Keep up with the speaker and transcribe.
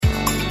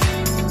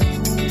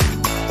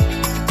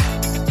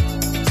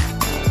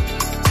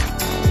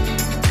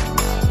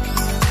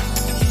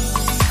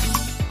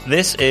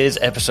This is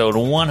episode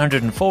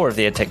 104 of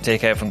the EdTech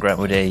Takeout from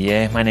Grantwood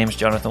AEA. My name's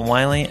Jonathan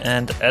Wiley,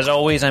 and as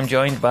always, I'm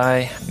joined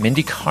by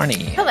Mindy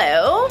Carney.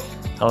 Hello.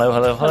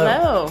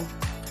 Hello.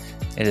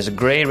 It is a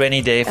grey,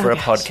 rainy day for a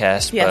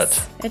podcast,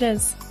 yes, but it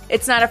is.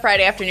 It's not a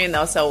Friday afternoon,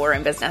 though, so we're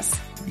in business.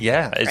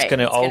 Yeah, it's going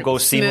to all go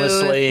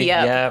seamlessly.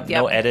 Yep.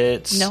 No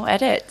edits. No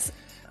edits.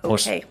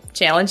 Okay,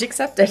 challenge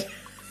accepted.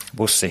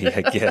 We'll see,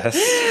 I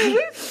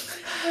guess.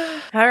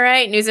 All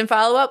right, news and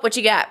follow-up. What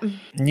you got?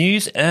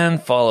 News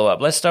and follow-up.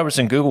 Let's start with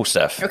some Google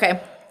stuff. Okay.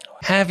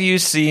 Have you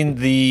seen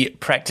the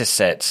practice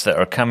sets that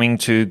are coming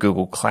to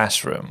Google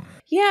Classroom?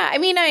 Yeah, I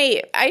mean,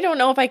 I don't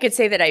know if I could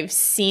say that I've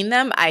seen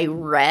them. I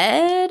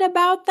read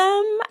about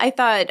them. I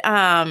thought,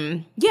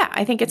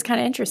 I think it's kind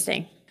of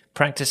interesting.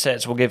 Practice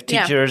sets will give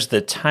teachers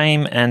the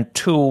time and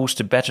tools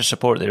to better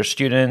support their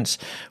students,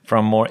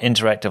 from more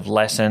interactive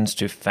lessons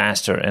to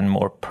faster and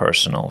more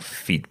personal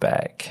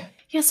feedback.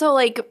 Yeah, so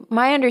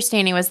my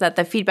understanding was that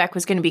the feedback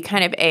was going to be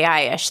kind of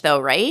AI-ish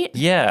though, right?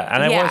 Yeah,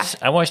 and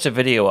I watched a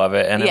video of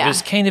it, and it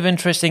was kind of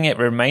interesting. It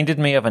reminded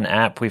me of an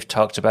app we've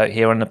talked about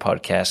here on the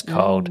podcast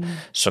called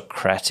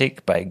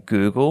Socratic by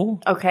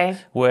Google. Okay.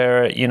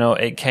 Where,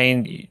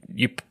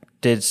 you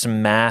did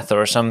some math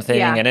or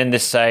something, and in the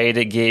side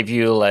it gave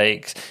you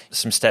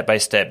some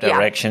step-by-step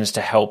directions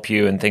to help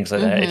you and things like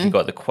that if you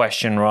got the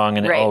question wrong,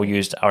 and it all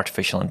used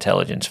artificial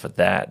intelligence for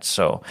that.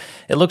 So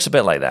it looks a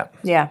bit like that.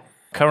 Yeah.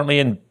 Currently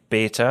in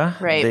beta.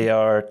 They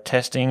are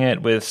testing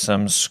it with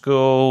some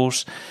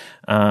schools,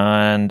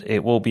 and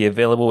it will be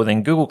available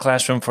within Google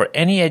Classroom for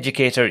any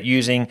educator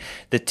using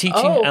the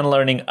Teaching and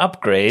Learning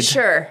Upgrade.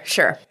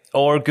 Sure.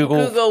 Or Google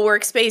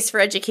Workspace for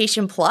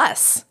Education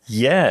Plus.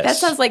 Yes. That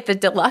sounds like the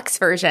deluxe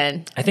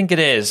version. I think it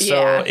is.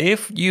 Yeah. So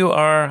if you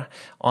are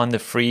on the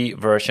free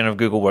version of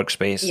Google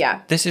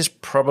Workspace, this is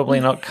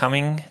probably not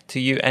coming to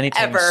you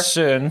anytime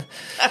soon.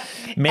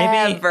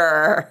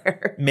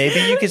 Maybe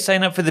you could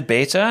sign up for the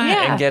beta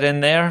and get in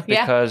there,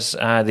 because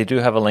they do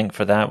have a link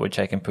for that, which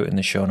I can put in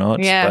the show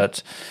notes. Yeah.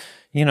 But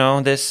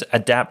this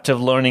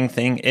adaptive learning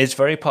thing is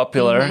very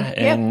popular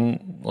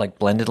in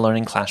blended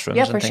learning classrooms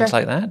and things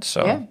like that.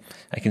 So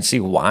I can see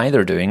why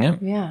they're doing it.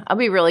 Yeah, I'll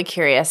be really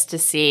curious to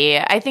see.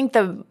 I think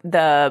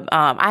the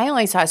I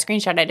only saw a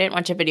screenshot. I didn't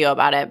watch a video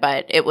about it,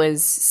 but it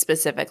was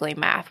specifically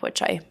math,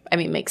 which I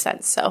mean makes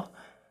sense. So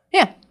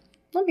yeah,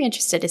 I'll be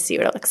interested to see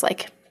what it looks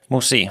like.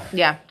 We'll see.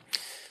 Yeah.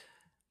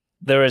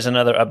 There is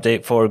another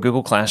update for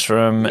Google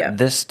Classroom.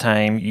 This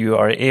time you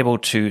are able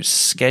to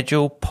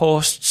schedule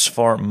posts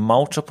for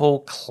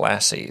multiple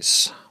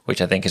classes, which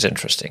I think is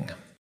interesting.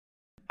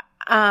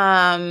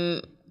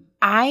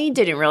 I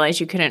didn't realize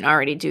you couldn't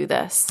already do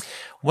this.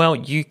 Well,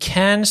 you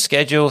can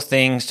schedule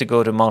things to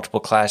go to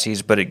multiple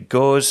classes, but it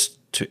goes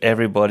to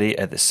everybody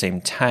at the same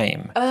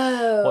time.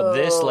 What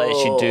this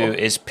lets you do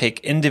is pick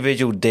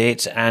individual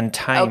dates and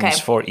times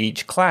for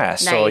each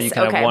class. Nice. So you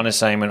can have one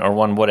assignment or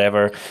one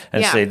whatever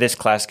and say this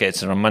class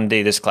gets it on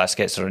Monday, this class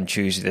gets it on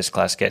Tuesday, this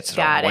class gets it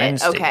on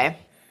Wednesday. Okay.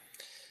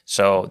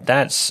 So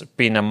that's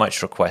been a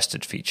much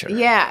requested feature.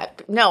 Yeah.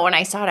 No, when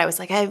I saw it, I was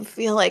like, I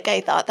feel like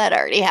I thought that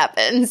already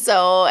happened.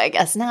 So I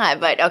guess not.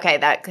 But okay,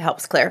 that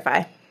helps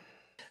clarify.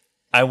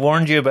 I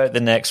warned you about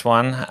the next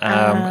one,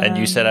 and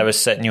you said I was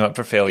setting you up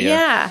for failure.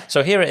 Yeah.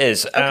 So here it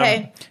is.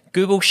 Okay.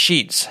 Google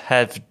Sheets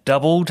have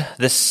doubled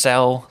the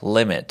cell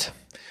limit.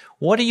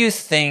 What do you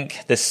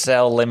think the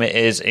cell limit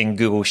is in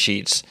Google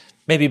Sheets,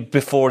 maybe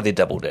before they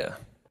doubled it?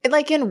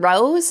 Like in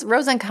rows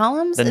and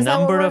columns? The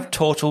number of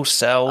total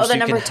cells you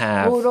can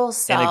have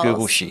in a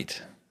Google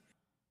Sheet.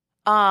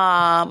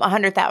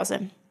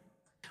 100,000.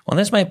 Well,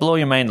 this might blow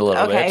your mind a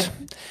little bit,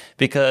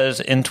 because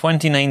in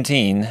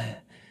 2019,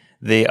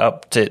 they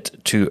upped it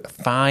to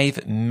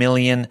 5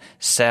 million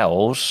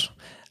cells,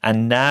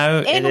 and now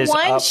in it is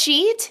one up,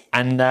 sheet?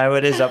 And now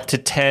it is up to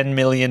 10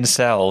 million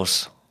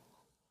cells.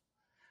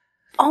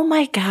 Oh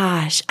my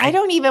gosh. I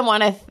don't even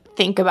want to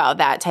think about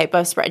that type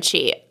of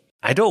spreadsheet.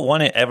 I don't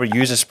want to ever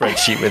use a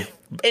spreadsheet with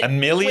a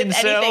million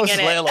cells,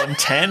 let alone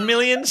 10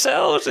 million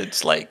cells.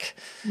 It's like...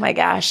 Oh my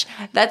gosh.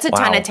 That's a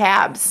ton of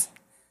tabs.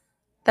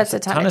 That's a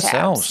ton of tabs.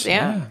 Cells.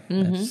 Yeah.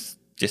 It's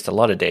just a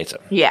lot of data.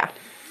 Yeah.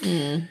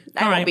 I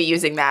won't be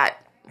using that.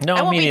 No,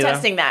 I won't be neither.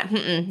 testing that.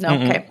 No,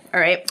 okay. All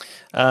right.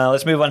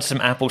 Let's move on to some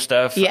Apple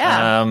stuff.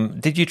 Yeah.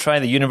 Did you try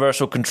the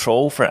universal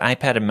control for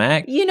iPad and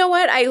Mac? You know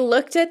what? I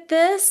looked at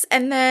this,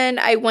 and then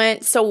I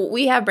went... So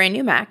we have brand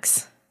new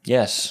Macs.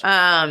 Yes.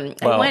 I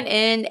went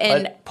in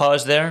and...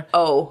 Pause there.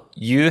 Oh.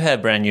 You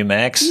have brand new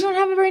Macs. You don't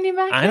have a brand new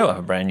Mac? I don't have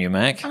a brand new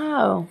Mac.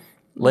 Oh.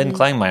 Lynn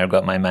Kleinmeyer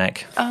got my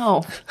Mac.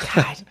 Oh,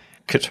 God.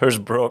 Because hers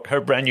broke. Her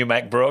brand new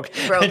Mac broke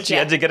and she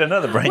had to get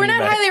another brand new Mac.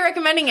 We're not highly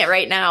recommending it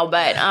right now,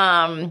 but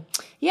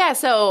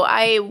so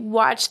I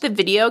watched the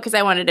video because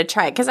I wanted to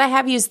try it, because I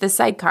have used the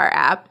Sidecar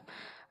app.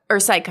 Or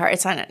Sidecar,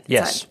 it's not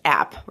an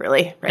app,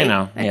 really, right? I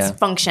know, it's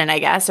function, I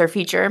guess, or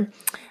feature.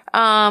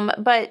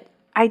 But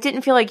I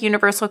didn't feel like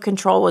universal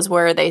control was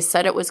where they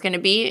said it was going to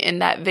be in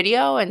that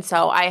video, and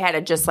so I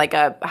had just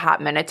a hot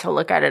minute to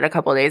look at it a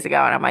couple of days ago,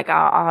 and I'm like,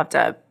 I'll have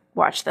to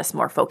watch this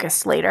more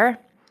focused later.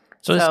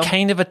 So it's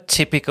kind of a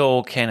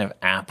typical kind of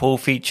Apple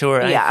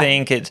feature. I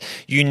think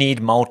you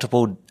need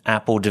multiple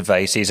Apple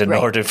devices in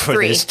order for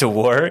this to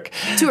work.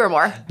 2 or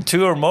more.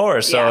 2 or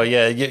more. So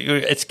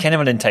it's kind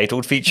of an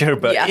entitled feature.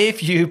 But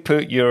if you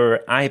put your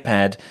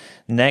iPad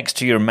next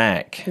to your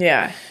Mac,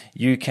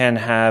 you can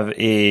have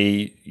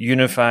a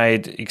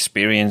unified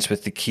experience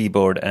with the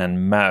keyboard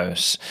and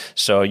mouse.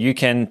 So you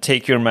can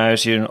take your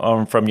mouse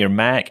from your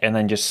Mac and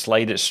then just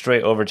slide it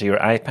straight over to your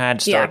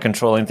iPad, start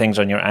controlling things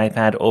on your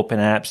iPad, open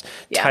apps,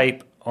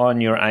 type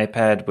on your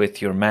iPad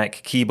with your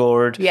Mac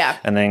keyboard,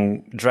 and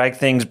then drag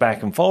things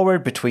back and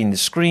forward between the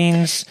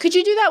screens. Could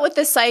you do that with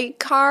the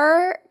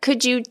sidecar?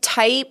 Could you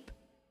type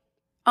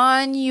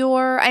on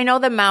your, I know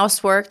the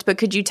mouse worked, but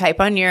could you type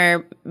on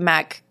your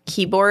Mac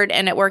keyboard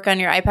and it work on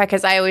your iPad?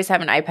 Because I always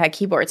have an iPad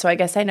keyboard, so I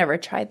guess I never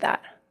tried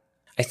that.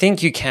 I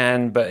think you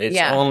can, but it's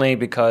only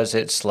because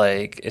it's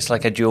like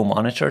a dual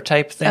monitor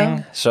type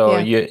thing. So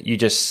you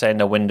just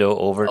send a window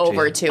over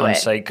to on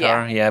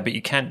Sidecar. But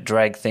you can't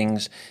drag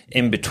things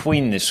in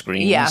between the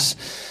screens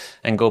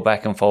and go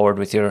back and forward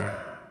with your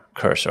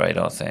cursor, I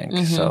don't think.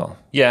 Mm-hmm. So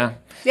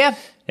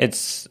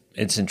it's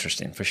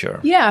interesting for sure.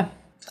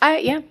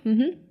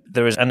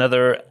 There is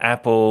another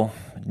Apple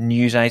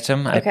news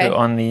item I put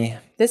on the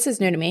This is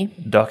new to me.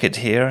 docket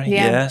here.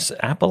 Yes.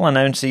 Apple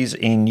announces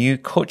a new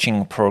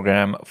coaching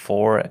program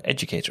for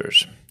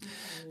educators.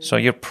 So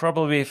you're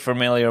probably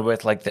familiar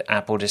with like the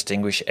Apple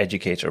Distinguished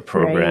Educator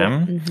program.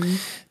 Right. Mm-hmm.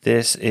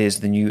 This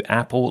is the new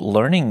Apple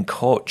Learning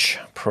Coach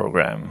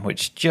program,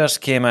 which just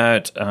came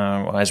out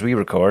as we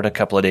record a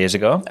couple of days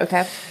ago.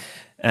 Okay.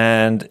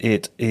 And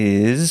it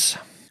is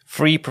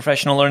free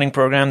professional learning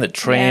program that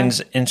trains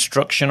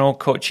instructional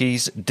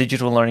coaches,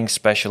 digital learning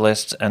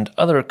specialists, and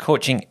other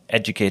coaching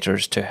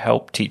educators to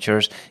help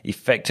teachers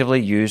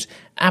effectively use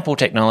Apple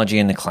technology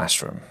in the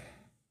classroom.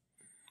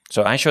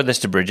 So I showed this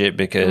to Bridget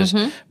because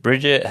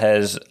Bridget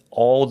has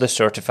all the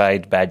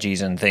certified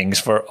badges and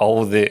things for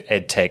all the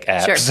EdTech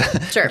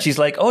apps. Sure. She's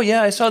like, oh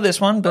yeah, I saw this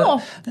one,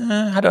 but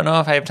I don't know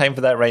if I have time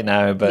for that right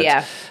now. But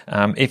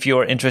if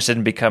you're interested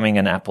in becoming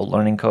an Apple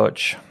Learning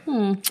Coach,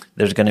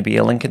 there's going to be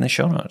a link in the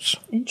show notes.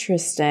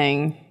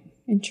 Interesting.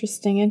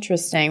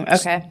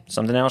 Okay.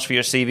 Something else for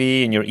your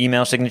CV and your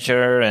email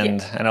signature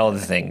and all the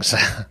things.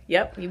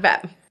 Yep, you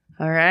bet.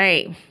 All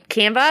right.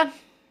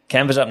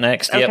 Canva's up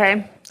next. Okay.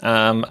 Yep.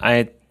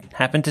 I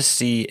happened to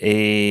see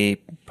a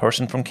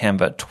person from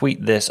Canva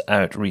tweet this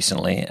out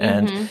recently,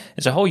 and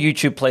it's a whole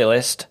YouTube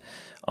playlist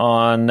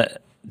on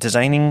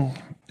designing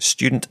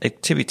student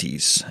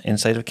activities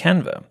inside of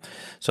Canva.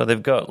 So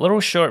they've got little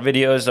short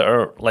videos that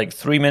are like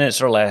 3 minutes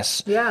or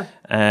less. Yeah.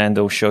 And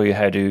they'll show you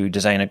how to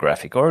design a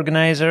graphic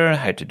organizer,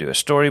 how to do a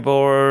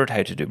storyboard,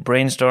 how to do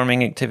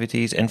brainstorming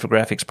activities,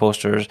 infographics,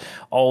 posters,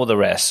 all the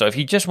rest. So if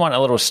you just want a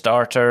little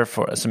starter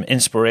for some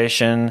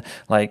inspiration,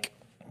 like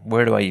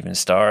where do I even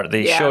start?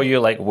 They show you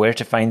like where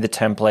to find the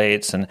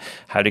templates and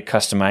how to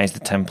customize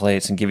the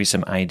templates and give you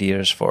some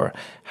ideas for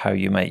how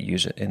you might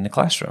use it in the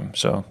classroom.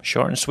 So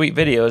short and sweet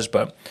videos,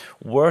 but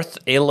worth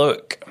a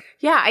look.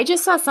 Yeah, I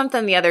just saw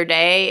something the other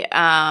day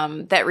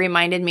that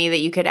reminded me that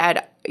you could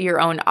add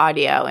your own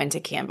audio into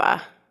Canva.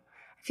 I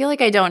feel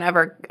like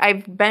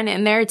I've been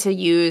in there to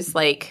use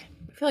I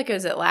feel like it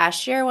was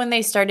last year when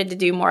they started to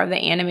do more of the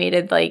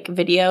animated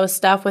video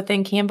stuff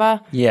within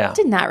Canva. Yeah. I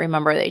did not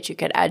remember that you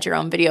could add your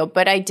own video,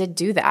 but I did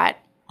do that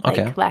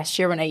last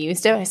year when I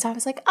used it. I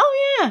was like,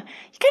 oh yeah,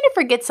 you kind of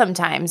forget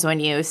sometimes when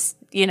you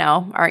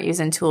aren't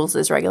using tools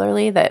as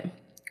regularly that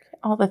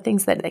all the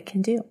things that it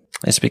can do.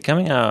 It's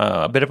becoming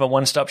a bit of a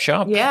one-stop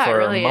shop for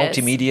really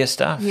multimedia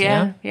stuff.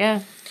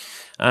 Yeah.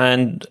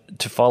 And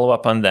to follow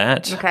up on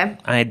that,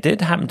 I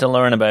did happen to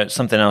learn about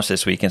something else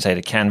this week inside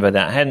of Canva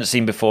that I hadn't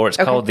seen before. It's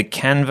called the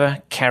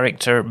Canva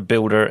Character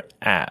Builder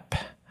app,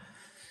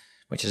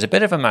 which is a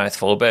bit of a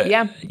mouthful. But,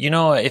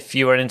 if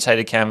you are inside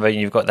of Canva and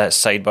you've got that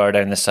sidebar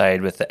down the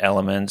side with the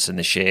elements and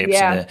the shapes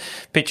and the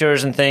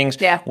pictures and things,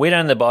 way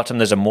down the bottom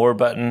there's a More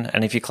button.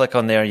 And if you click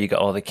on there, you get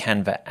all the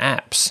Canva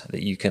apps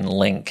that you can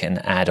link and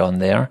add on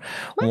there.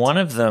 One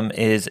of them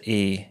is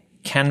a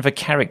Canva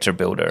character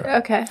builder.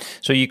 Okay.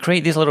 So you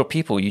create these little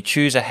people. You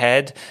choose a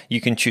head. You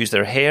can choose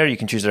their hair. You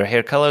can choose their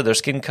hair color, their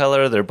skin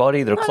color, their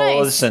body, their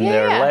clothes, and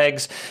their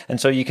legs.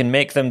 And so you can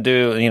make them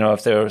do,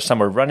 if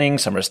some are running,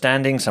 some are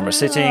standing, some are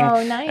sitting.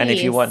 Nice. And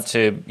if you want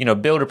to,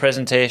 build a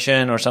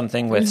presentation or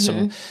something with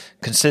some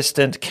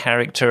consistent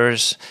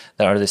characters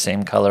that are the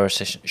same color,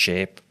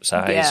 shape,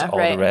 size, all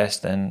the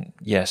rest, then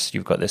yes,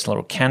 you've got this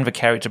little Canva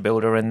character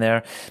builder in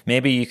there.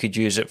 Maybe you could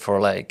use it for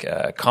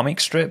comic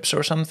strips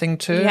or something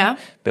too. Yeah.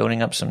 Building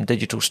up some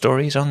digital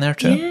stories on there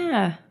too.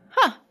 Yeah.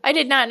 Huh. I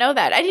did not know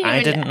that.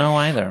 I didn't know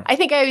either. I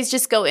think I always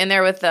just go in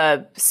there with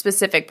a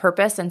specific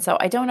purpose, and so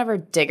I don't ever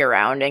dig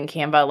around in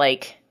Canva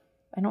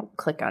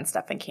click on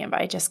stuff in Canva.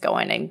 I just go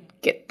in and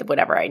get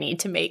whatever I need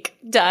to make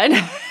done.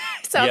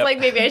 Sounds like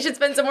maybe I should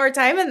spend some more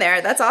time in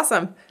there. That's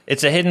awesome.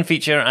 It's a hidden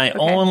feature. I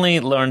only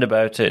learned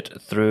about it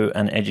through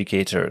an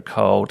educator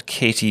called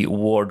Katie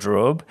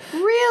Wardrobe.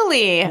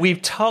 Really?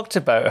 We've talked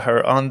about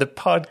her on the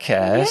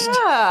podcast.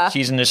 Yeah.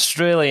 She's an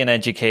Australian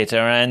educator,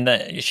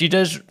 and she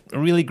does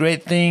really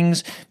great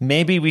things.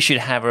 Maybe we should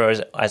have her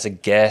as a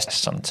guest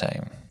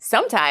sometime.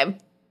 Sometime?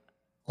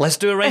 Let's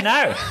do it right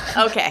now.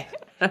 Okay.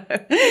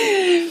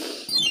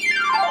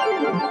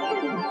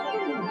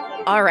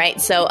 All right,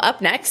 so up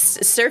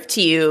next, served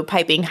to you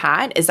piping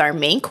hot, is our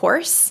main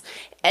course,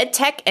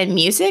 EdTech and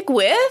Music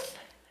with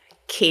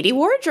Katie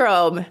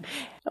Wardrobe.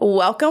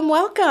 Welcome,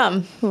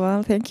 welcome.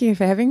 Well, thank you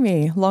for having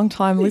me.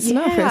 Long-time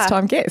listener,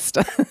 first-time guest.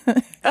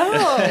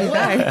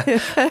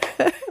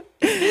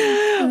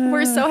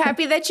 We're so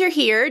happy that you're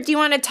here. Do you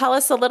want to tell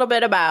us a little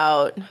bit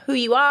about who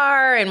you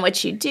are and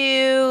what you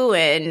do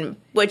and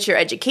what your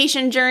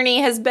education journey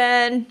has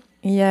been?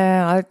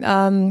 Yeah,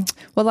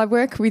 I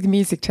work with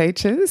music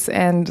teachers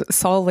and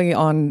solely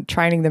on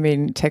training them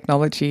in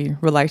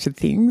technology-related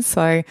things.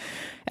 So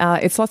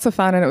it's lots of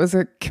fun, and it was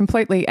a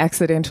completely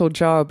accidental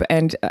job.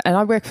 And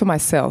I work for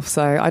myself,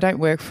 so I don't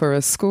work for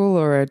a school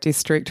or a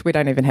district. We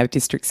don't even have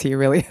districts here,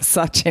 really, as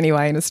such,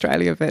 anyway, in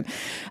Australia. But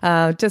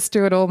just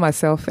do it all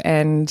myself,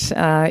 and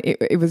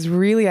it was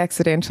really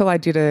accidental. I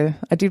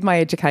did my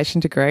education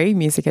degree,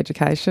 music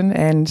education,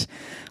 and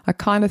I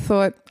kind of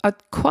thought I'd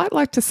quite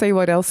like to see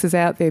what else is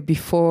out there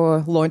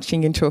before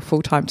launching into a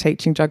full-time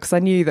teaching job, because I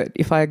knew that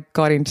if I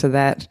got into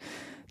that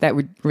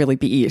would really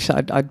be it.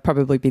 I'd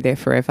probably be there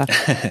forever.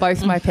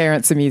 Both my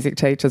parents are music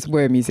teachers,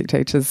 were music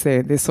teachers.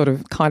 They're sort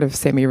of kind of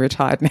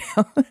semi-retired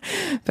now.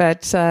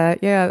 But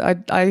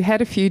I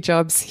had a few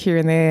jobs here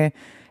and there.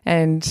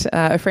 And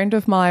a friend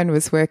of mine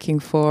was working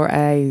for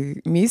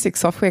a music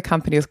software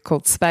company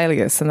called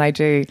Sibelius, and they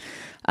do,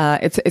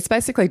 it's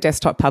basically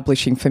desktop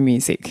publishing for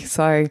music.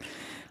 So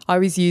I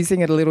was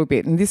using it a little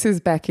bit, and this is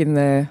back in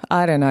the,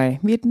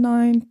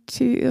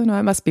 mid-90s, no,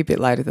 it must be a bit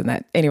later than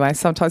that. Anyway,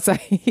 sometimes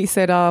he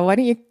said, why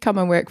don't you come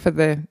and work for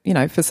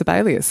for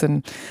Sibelius?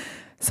 And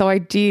so I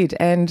did,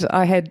 and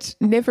I had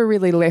never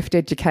really left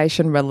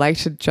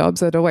education-related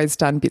jobs. I'd always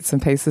done bits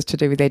and pieces to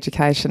do with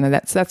education, and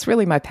that's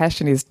really my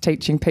passion, is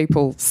teaching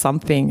people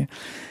something.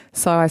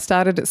 So I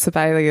started at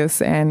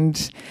Sibelius,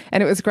 and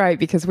it was great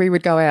because we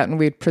would go out and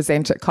we'd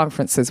present at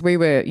conferences. We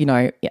were,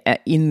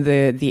 in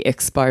the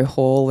expo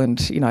hall and,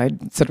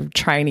 sort of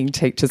training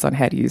teachers on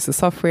how to use the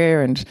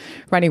software and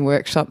running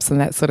workshops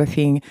and that sort of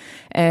thing.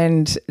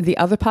 And the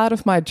other part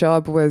of my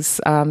job was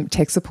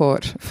tech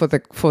support for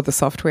the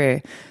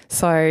software.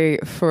 So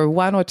for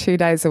 1 or 2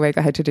 days a week,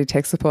 I had to do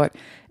tech support,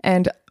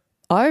 and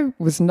I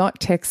was not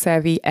tech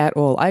savvy at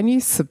all. I knew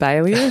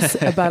Sibelius,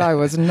 but I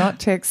was not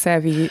tech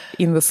savvy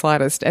in the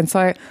slightest. And so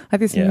I had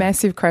this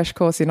massive crash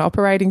course in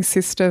operating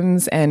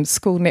systems and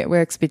school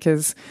networks,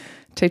 because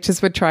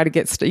teachers would try to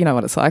get, you know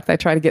what it's like, they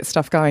try to get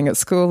stuff going at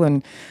school,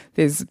 and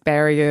there's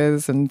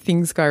barriers and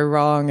things go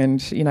wrong,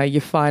 and,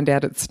 you find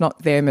out it's not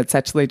them, it's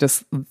actually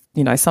just,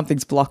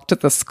 something's blocked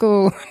at the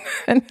school.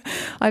 And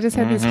I just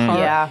had this horror.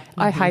 Yeah.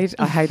 I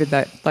hated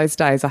that. Those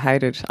days I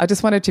hated. I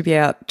just wanted to be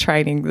out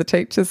training the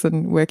teachers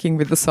and working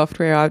with the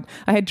software.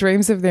 I had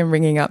dreams of them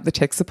ringing up the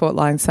tech support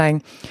line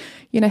saying,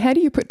 how do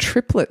you put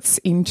triplets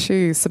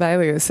into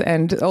Sibelius?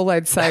 And all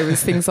they'd say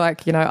was things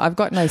like, I've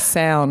got no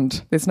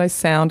sound. There's no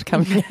sound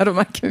coming out of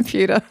my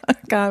computer. I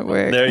can't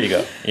work. There you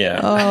go.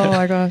 Yeah. Oh,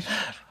 my gosh.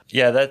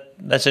 Yeah,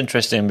 that's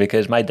interesting,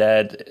 because my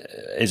dad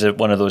is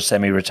one of those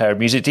semi-retired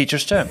music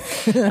teachers too,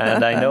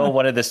 and I know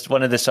one of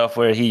the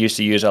software he used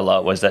to use a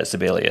lot was that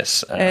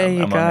Sibelius,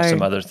 among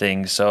some other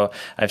things. So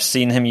I've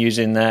seen him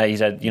using that.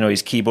 He's had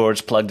his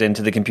keyboards plugged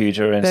into the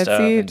computer and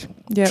stuff, and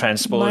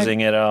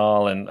transposing it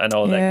all and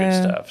all that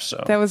good stuff.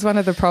 So that was one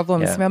of the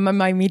problems. Yeah.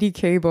 My MIDI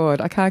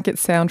keyboard, I can't get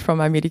sound from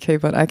my MIDI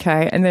keyboard.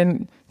 Okay, and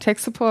then tech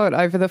support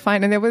over the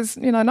phone, and there was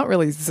not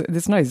really,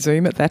 there's no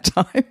Zoom at that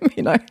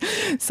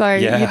time, so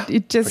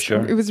it just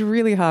it was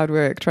really hard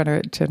work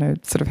trying to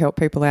sort of help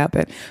people out.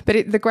 But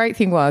the great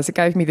thing was it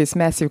gave me this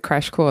massive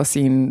crash course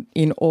in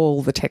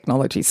all the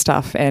technology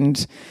stuff.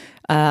 And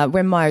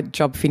when my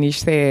job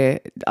finished there,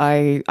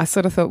 I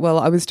sort of thought, well,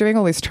 I was doing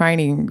all this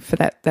training for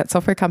that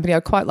software company.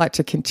 I'd quite like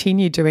to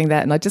continue doing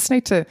that, and I just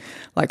need to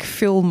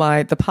fill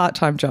the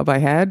part-time job I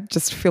had,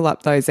 just fill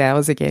up those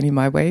hours again in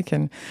my week.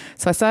 And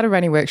so I started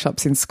running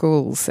workshops in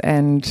schools,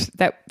 and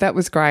that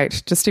was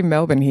great, just in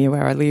Melbourne here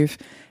where I live.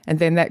 And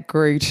then that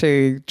grew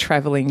to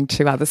travelling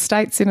to other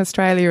states in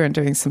Australia and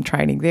doing some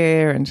training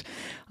there. And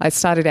I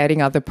started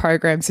adding other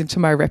programs into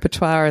my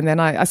repertoire. And then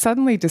I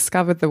suddenly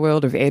discovered the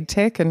world of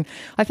EdTech. And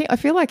I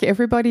feel like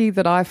everybody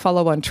that I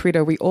follow on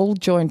Twitter, we all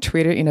joined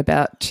Twitter in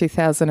about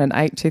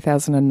 2008,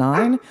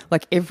 2009.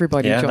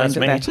 Everybody joined at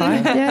that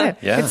time. Yeah,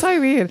 it's so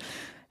weird.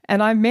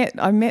 And I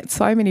met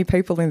so many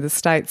people in the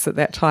States at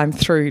that time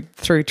through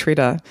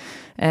Twitter.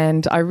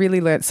 And I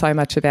really learnt so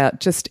much about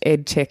just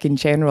ed tech in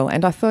general.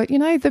 And I thought,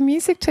 the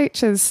music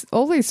teachers,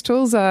 all these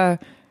tools are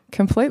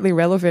completely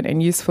relevant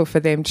and useful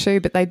for them too,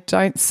 but they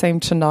don't seem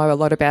to know a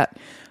lot about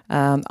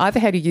either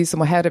how to use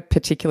them or how to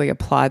particularly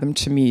apply them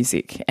to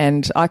music.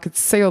 And I could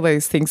see all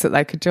these things that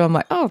they could do. I'm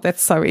like, oh,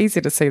 that's so easy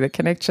to see the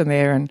connection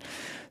there. And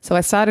so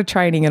I started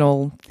training in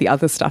all the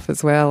other stuff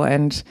as well.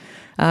 And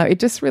it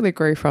just really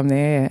grew from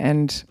there.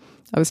 And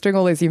I was doing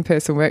all these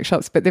in-person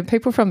workshops, but then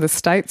people from the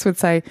States would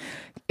say,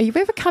 are you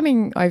ever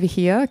coming over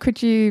here?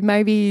 Could you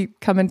maybe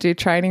come and do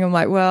training? I'm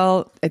like,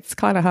 well, it's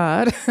kind of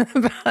hard.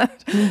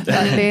 but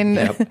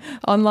then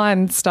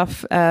online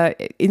stuff, I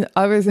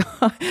was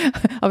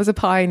a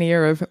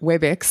pioneer of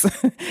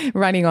WebEx,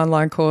 running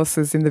online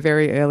courses in the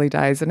very early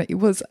days. And it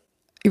was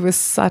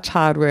such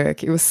hard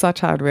work. It was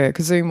such hard work.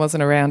 Zoom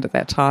wasn't around at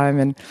that time,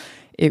 and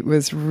it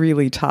was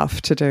really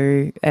tough to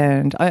do.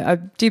 And I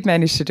did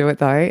manage to do it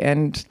though.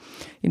 And,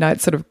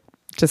 it sort of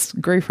just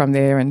grew from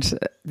there. And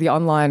the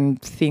online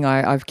thing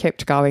I've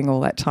kept going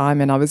all that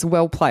time. And I was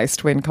well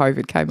placed when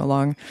COVID came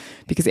along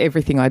because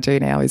everything I do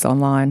now is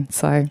online.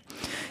 So,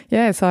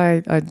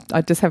 so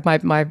I just have my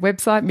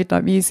website,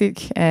 Midnight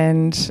Music,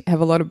 and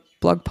have a lot of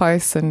blog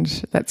posts, and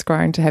that's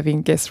grown to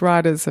having guest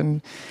writers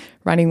and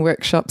running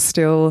workshops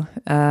still,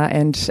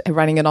 and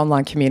running an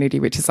online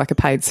community, which is like a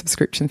paid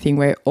subscription thing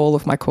where all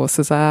of my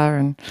courses are.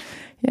 And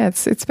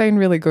it's been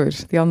really good.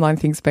 The online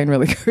thing's been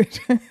really good.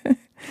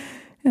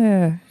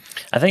 Yeah.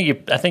 I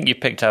think you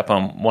picked up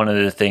on one of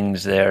the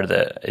things there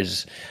that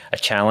is a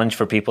challenge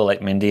for people like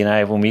Mindy and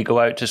I when we go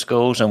out to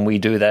schools and we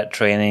do that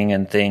training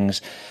and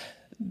things.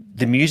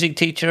 The music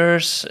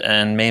teachers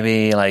and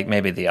maybe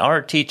the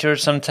art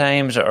teachers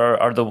sometimes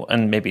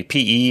and maybe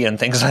PE and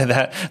things like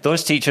that.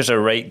 Those teachers are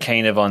right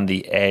kind of on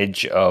the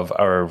edge of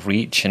our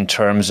reach in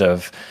terms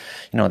of,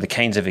 the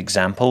kinds of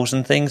examples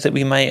and things that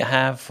we might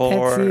have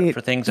for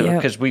things,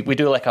 because we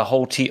do like a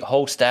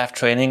whole staff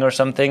training or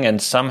something,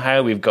 and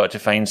somehow we've got to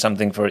find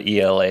something for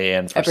ELA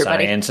and for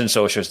science and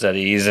social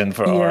studies and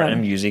for art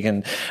and music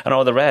and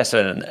all the rest.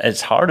 And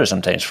it's harder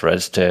sometimes for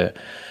us to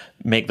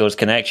make those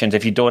connections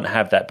if you don't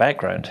have that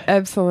background.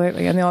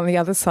 Absolutely. And on the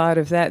other side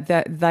of that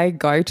they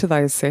go to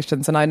those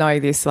sessions. And I know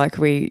this, I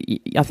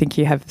think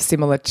you have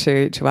similar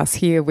to us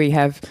here. We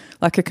have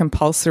like a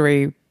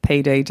compulsory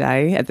PD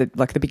day at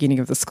the beginning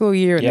of the school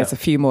year, and there's a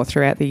few more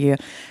throughout the year.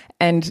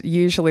 And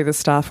usually the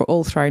staff are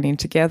all thrown in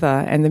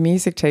together, and the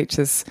music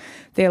teachers,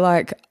 they're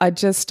like, I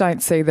just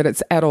don't see that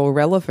it's at all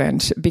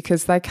relevant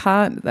because they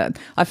can't.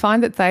 I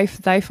find that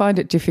they find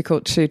it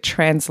difficult to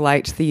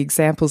translate the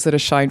examples that are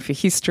shown for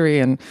history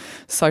and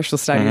social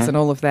studies and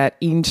all of that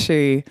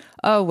into,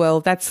 oh, well,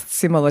 that's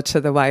similar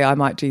to the way I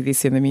might do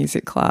this in the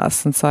music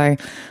class. And so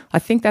I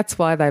think that's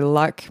why they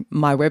like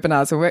my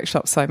webinars and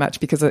workshops so much,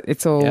 because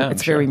it's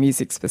very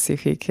music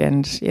specific.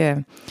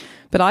 And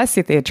but I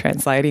sit there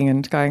translating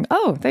and going,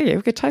 oh, there you go,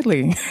 we could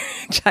totally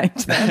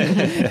change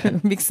that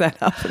and mix that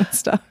up and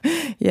stuff.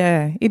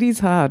 Yeah, it is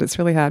hard. It's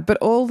really hard. But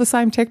all the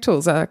same tech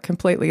tools are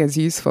completely as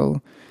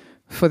useful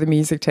for the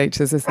music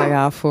teachers as they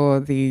are for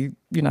the,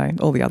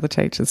 all the other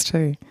teachers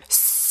too.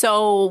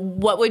 So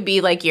what would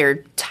be like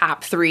your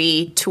top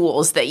 3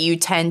 tools that you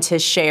tend to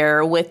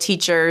share with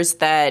teachers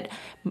that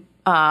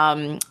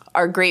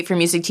are great for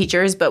music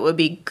teachers but would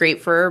be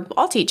great for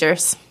all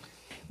teachers?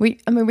 We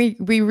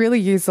really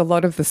use a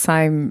lot of the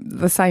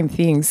same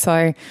things.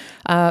 So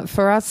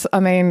for us,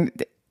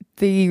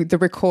 the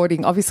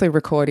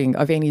recording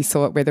of any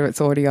sort, whether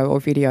it's audio or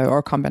video or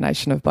a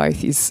combination of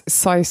both, is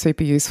so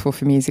super useful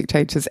for music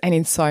teachers and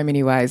in so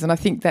many ways. And I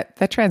think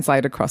that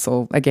translates across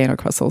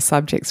all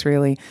subjects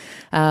really.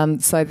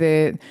 So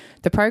the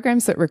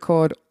programs that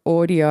record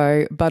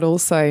audio, but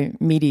also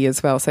MIDI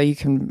as well. So you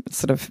can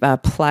sort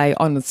of play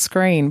on the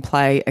screen,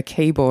 play a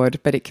keyboard,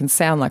 but it can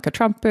sound like a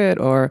trumpet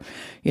or,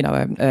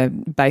 a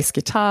bass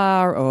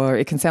guitar, or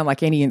it can sound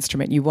like any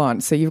instrument you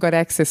want. So you've got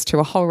access to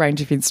a whole range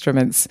of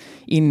instruments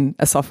in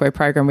a software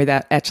program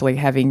without actually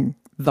having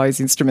those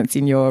instruments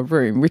in your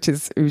room, which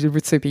is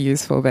super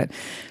useful. But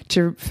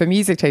for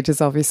music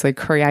teachers, obviously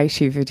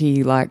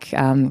creativity, like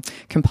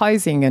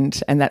composing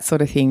and that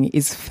sort of thing,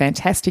 is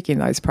fantastic in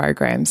those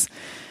programs.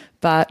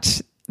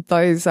 But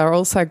those are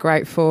also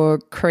great for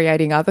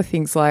creating other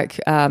things like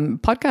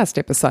podcast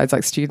episodes,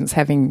 like students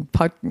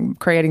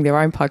creating their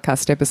own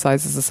podcast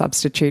episodes as a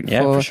substitute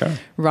for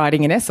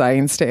writing an essay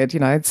instead.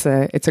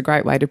 It's a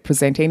great way to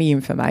present any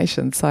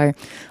information. So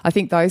I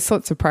think those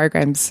sorts of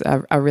programs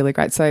are really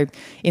great. So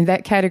in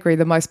that category,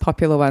 the most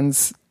popular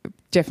ones,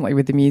 definitely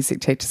with the music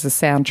teachers, are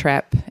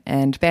Soundtrap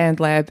and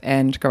BandLab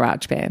and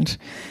GarageBand.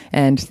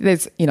 And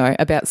there's,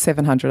 about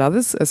 700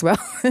 others as well,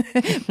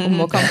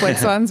 more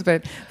complex ones,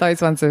 but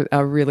those ones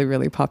are really,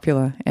 really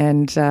popular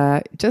and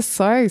just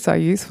so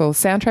useful.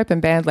 Soundtrap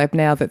and BandLab,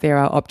 now that there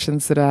are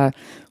options that are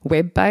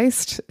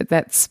web-based,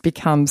 that's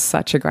become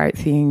such a great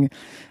thing.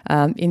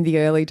 In the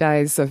early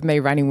days of me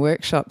running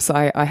workshops,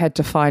 I had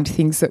to find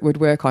things that would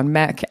work on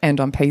Mac and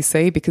on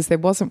PC because there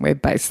wasn't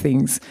web-based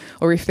things,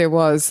 or if there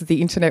was,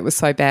 the internet was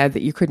so bad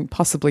that you couldn't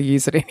possibly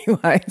use it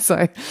anyway.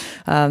 So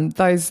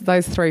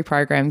those 3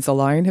 programs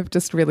alone have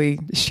just really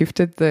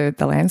shifted the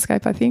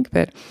landscape, I think.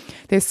 But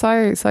they're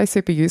so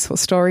super useful.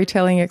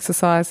 Storytelling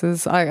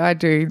exercises. I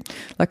do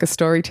like a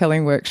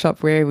storytelling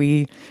workshop where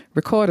we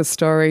record a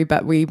story,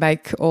 but we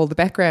make all the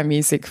background background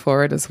music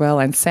for it as well,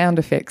 and sound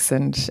effects,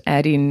 and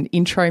add in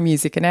intro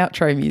music and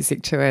outro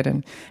music to it.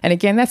 And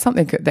again, that's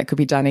something that could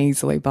be done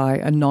easily by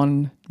a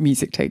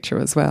non-music teacher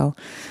as well.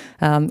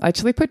 I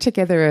actually put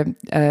together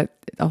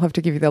I'll have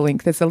to give you the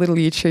link. There's a little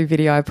YouTube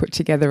video I put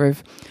together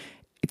of,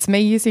 it's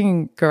me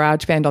using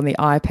GarageBand on the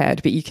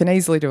iPad, but you can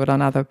easily do it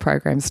on other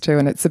programs too.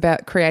 And it's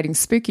about creating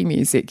spooky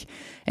music.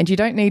 And you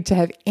don't need to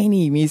have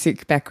any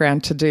music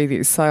background to do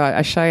this. So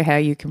I show how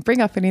you can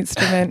bring up an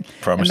instrument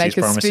and make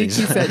a spooky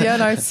sound. Yeah,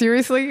 no,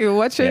 seriously, you'll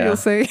watch it, you'll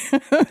see.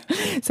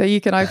 So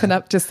you can open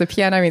up just the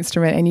piano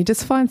instrument and you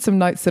just find some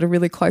notes that are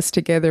really close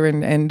together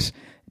and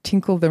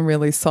tinkle them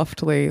really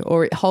softly,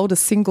 or hold a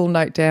single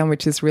note down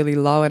which is really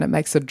low and it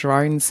makes a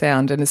drone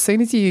sound. And as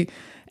soon as you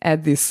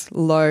add this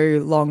low,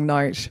 long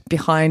note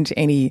behind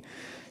any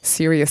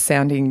serious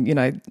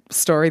sounding,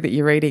 story that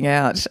you're reading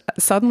out,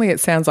 suddenly it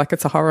sounds like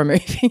it's a horror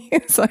movie.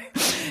 So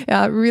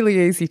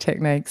really easy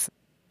techniques.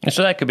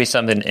 So that could be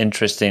something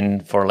interesting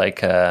for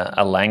like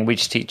a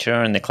language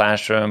teacher in the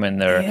classroom,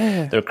 and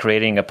they're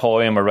creating a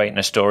poem or writing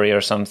a story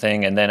or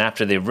something, and then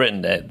after they've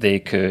written it, they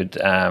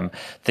could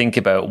think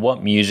about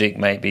what music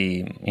might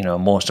be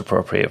most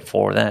appropriate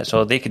for that.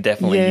 So they could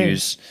definitely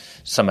use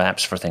some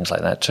apps for things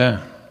like that too.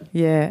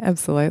 Yeah,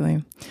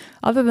 absolutely.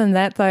 Other than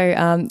that,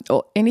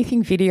 though,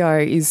 anything video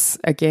is,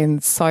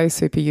 again, so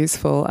super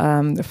useful.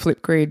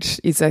 Flipgrid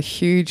is a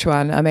huge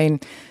one. I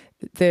mean,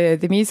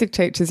 the music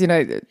teachers,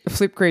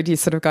 Flipgrid, you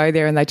sort of go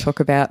there and they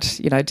talk about,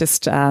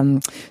 just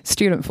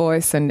student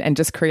voice and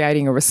just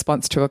creating a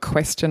response to a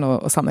question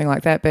or something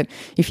like that. But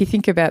if you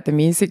think about the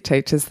music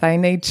teachers, they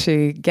need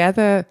to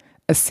gather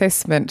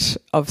assessment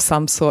of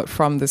some sort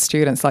from the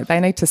students. Like they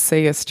need to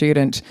see a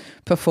student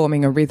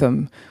performing a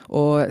rhythm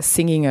or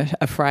singing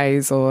a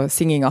phrase or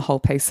singing a whole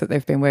piece that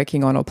they've been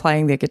working on, or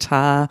playing their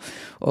guitar,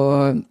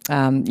 or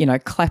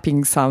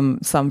clapping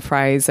some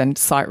phrase and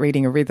sight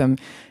reading a rhythm.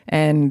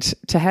 And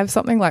to have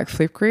something like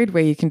Flipgrid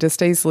where you can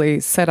just easily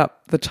set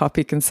up the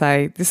topic and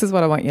say, this is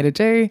what I want you to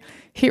do,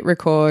 hit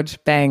record,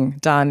 bang,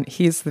 done,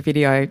 here's the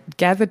video,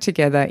 gathered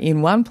together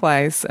in one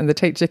place, and the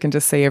teacher can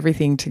just see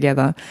everything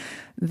together.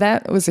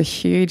 That was a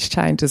huge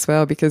change as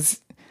well,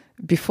 because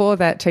before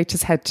that,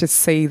 teachers had to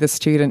see the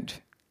student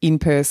in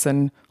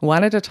person,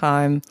 one at a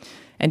time.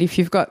 And if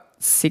you've got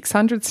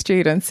 600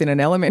 students in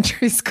an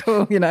elementary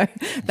school, that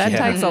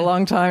takes a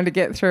long time to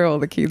get through all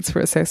the kids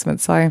for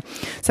assessment. So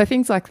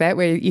things like that,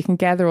 where you can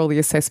gather all the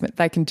assessment,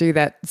 they can do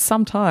that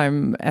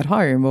sometime at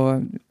home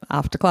or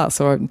after class,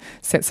 or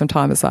set some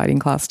time aside in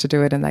class to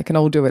do it, and they can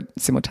all do it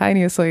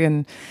simultaneously.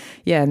 And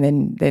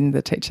then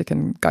the teacher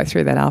can go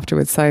through that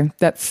afterwards. So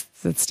that's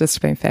just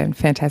been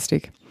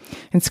fantastic.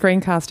 And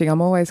screencasting,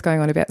 I'm always going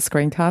on about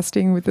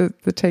screencasting with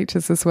the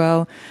teachers as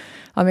well.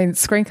 I mean,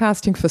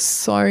 screencasting for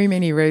so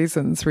many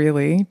reasons,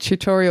 really.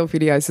 Tutorial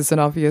videos is an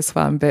obvious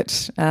one,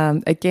 but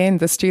again,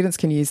 the students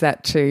can use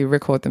that to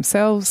record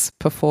themselves,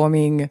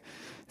 performing,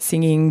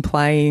 singing,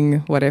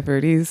 playing, whatever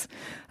it is.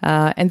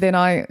 And then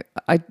I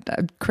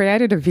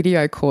created a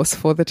video course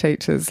for the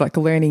teachers, like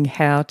learning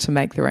how to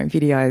make their own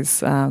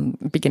videos,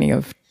 beginning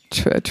of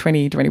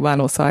 2021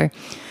 or so.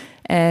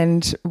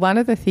 And one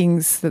of the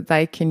things that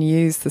they can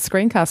use the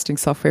screencasting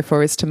software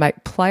for is to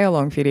make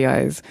play-along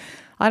videos.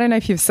 I don't know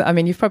if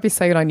you've probably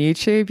seen it on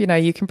YouTube.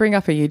 You can bring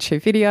up a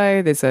YouTube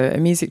video, there's a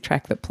music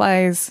track that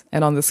plays,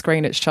 and on the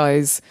screen it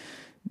shows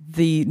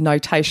the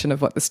notation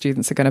of what the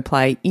students are going to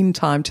play in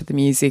time to the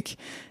music,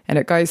 and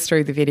it goes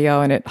through the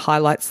video and it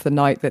highlights the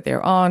note that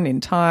they're on in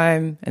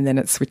time, and then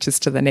it switches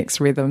to the next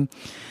rhythm.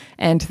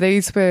 And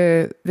they're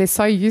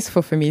so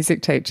useful for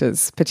music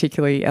teachers,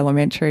 particularly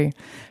elementary.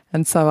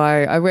 And so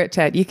I worked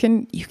out you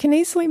can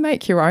easily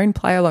make your own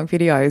play-along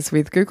videos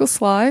with Google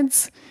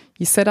Slides.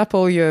 You set up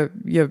all your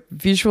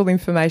visual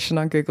information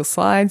on Google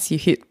Slides, you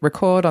hit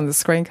record on the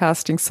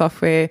screencasting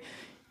software,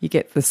 you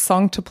get the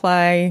song to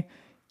play,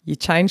 you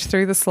change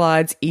through the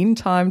slides in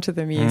time to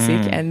the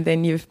music, and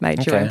then you've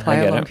made your own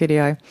play-along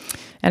video.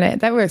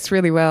 And that works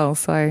really well.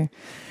 So,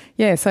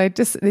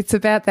 it's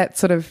about that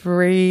sort of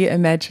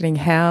reimagining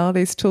how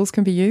these tools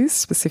can be used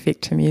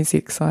specific to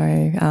music. So,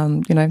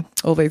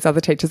 all these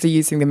other teachers are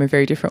using them in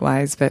very different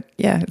ways, but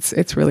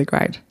it's really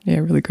great. Yeah,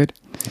 really good.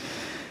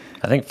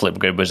 I think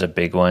Flipgrid was a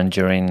big one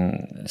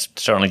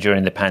certainly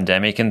during the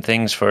pandemic and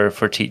things for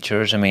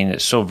teachers. I mean,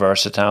 it's so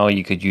versatile.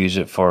 You could use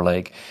it for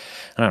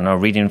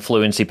reading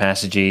fluency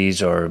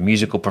passages or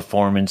musical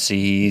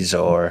performances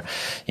or,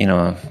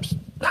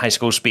 high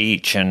school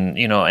speech and,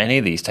 any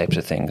of these types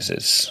of things.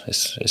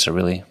 It's a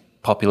really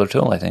popular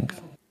tool, I think.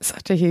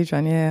 Such a huge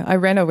one, yeah. I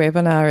ran a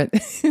webinar at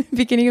the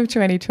beginning of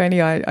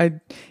 2020. I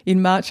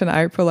in March and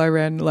April, I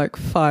ran like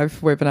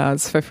 5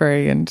 webinars for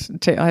free, and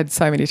I had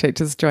so many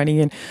teachers joining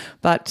in.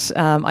 But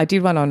I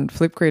did one on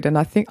Flipgrid, and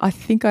I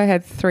think I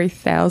had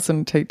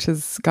 3,000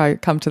 teachers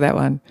come to that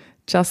one,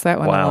 just that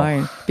one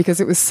alone, because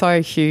it was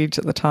so huge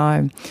at the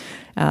time.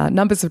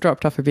 Numbers have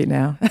dropped off a bit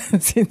now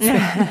since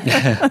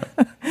then.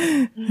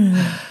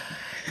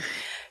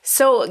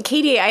 So,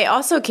 Katie, I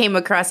also came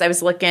across, I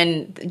was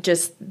looking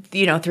just,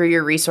 through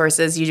your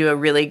resources, you do a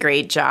really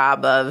great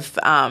job of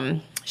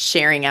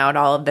sharing out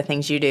all of the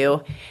things you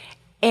do.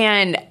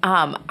 And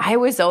I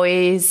was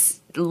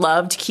always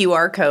loved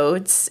QR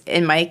codes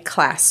in my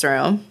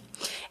classroom.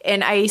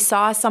 And I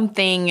saw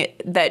something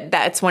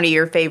that's one of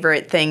your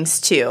favorite things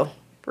too,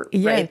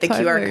 right? The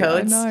totally. QR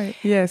codes. I know.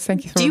 Yes,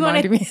 thank you for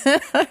reminding me.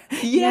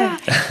 Yeah.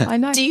 I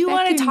know. Do you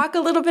want to talk a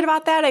little bit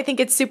about that? I think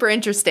it's super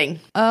interesting.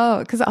 Oh,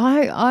 because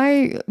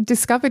I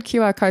discovered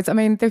QR codes. I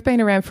mean, they've been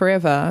around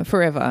forever.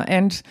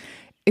 And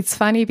it's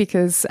funny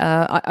because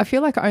I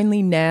feel like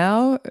only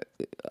now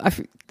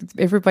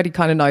everybody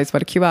kind of knows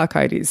what a QR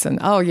code is. And,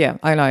 oh, yeah,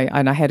 I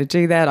know how to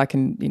do that. I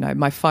can,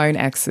 my phone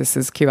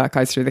accesses QR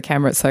codes through the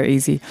camera. It's so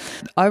easy.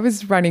 I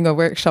was running a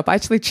workshop. I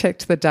actually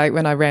checked the date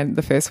when I ran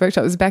the first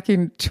workshop. It was back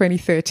in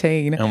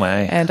 2013. Oh,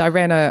 my. And I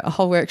ran a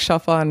whole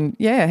workshop on,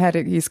 how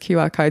to use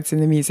QR codes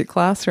in the music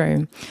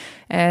classroom.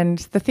 And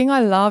the thing I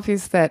love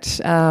is that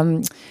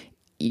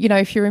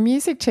if you're a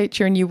music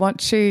teacher and you want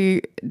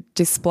to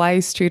display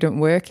student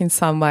work in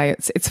some way,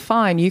 it's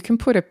fine. You can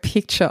put a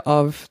picture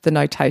of the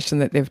notation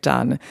that they've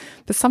done.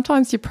 But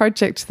sometimes your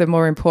project, the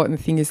more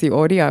important thing is the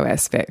audio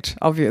aspect,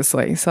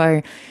 obviously.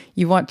 So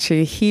you want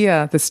to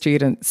hear the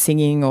student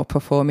singing or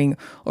performing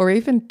or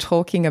even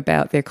talking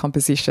about their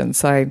composition.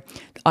 So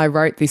I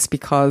wrote this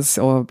because,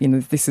 or,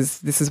 this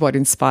is what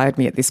inspired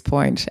me at this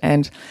point.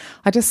 And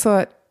I just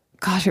thought,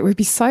 gosh, it would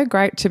be so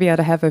great to be able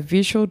to have a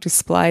visual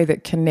display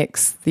that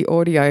connects the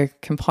audio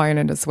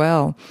component as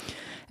well.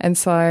 And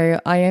so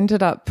I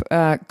ended up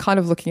kind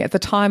of looking at the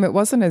time, it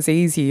wasn't as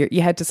easy.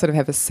 You had to sort of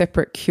have a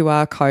separate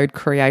QR code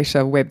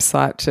creator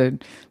website to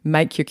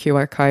make your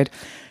QR code.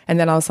 And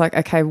then I was like,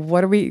 okay,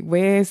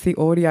 where's the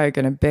audio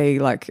going to be?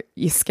 Like,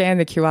 you scan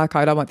the QR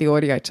code, I want the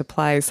audio to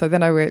play. So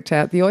then I worked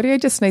out the audio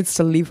just needs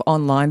to live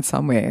online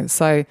somewhere.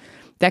 So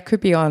that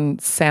could be on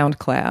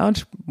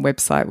SoundCloud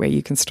website where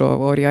you can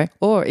store audio,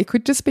 or it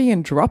could just be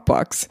in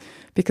Dropbox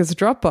because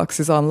Dropbox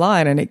is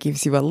online and it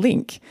gives you a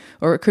link,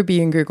 or it could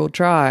be in Google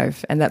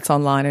Drive and that's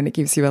online and it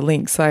gives you a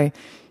link. So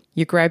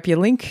you grab your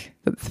link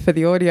for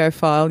the audio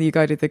file, you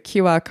go to the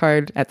QR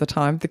code at the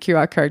time, the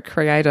QR code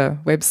creator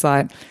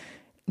website,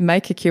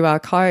 make a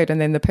QR code,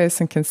 and then the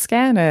person can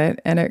scan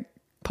it and it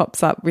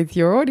pops up with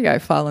your audio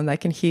file and they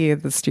can hear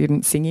the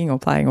student singing or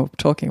playing or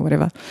talking or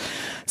whatever.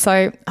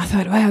 So I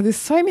thought, wow, there's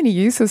so many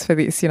uses for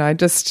this,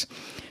 just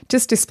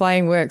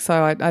displaying work.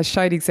 So I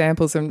showed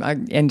examples and I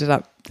ended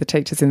up, the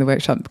teachers in the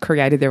workshop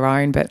created their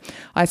own, but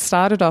I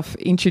started off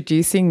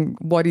introducing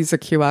what is a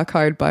QR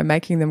code by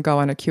making them go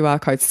on a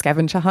QR code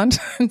scavenger hunt.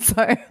 And so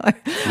I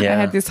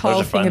had this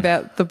whole thing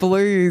about the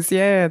blues.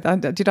 Yeah, I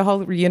did a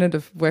whole unit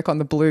of work on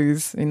the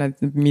blues, the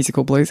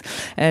musical blues,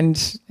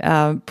 and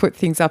put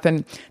things up.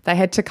 And they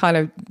had to kind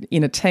of,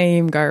 in a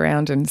team, go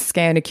around and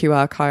scan a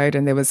QR code,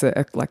 and there was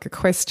a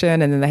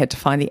question, and then they had to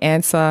find the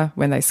answer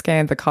when they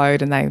scanned the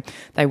code, and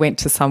they went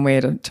to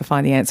somewhere to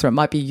find the answer. It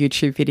might be a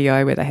YouTube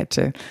video where they had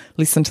to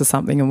listen to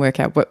something and work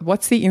out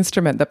what's the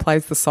instrument that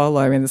plays the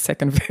solo in the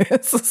second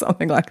verse or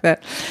something like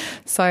that.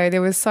 So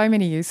there was so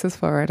many uses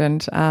for it,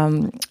 and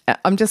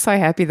I'm just so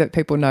happy that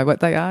people know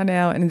what they are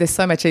now, and they're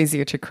so much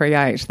easier to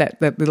create.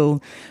 That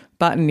little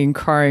button in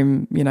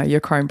Chrome, your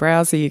Chrome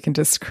browser, you can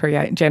just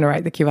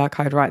generate the QR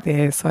code right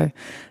there. So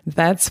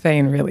that's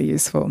been really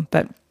useful.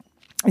 But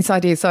this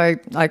idea, so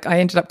I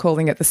ended up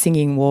calling it the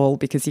singing wall,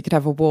 because you could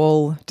have a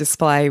wall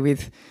display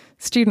with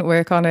student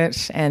work on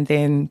it and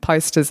then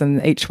posters,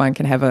 and each one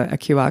can have a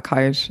QR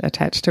code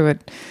attached to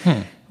it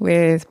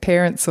where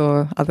parents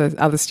or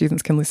other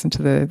students can listen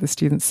to the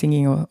students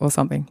singing or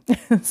something.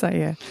 So,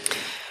 yeah.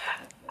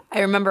 I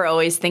remember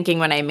always thinking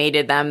when I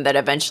mated them that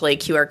eventually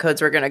QR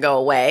codes were going to go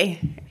away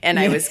and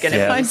I was going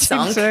to be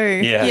sunk.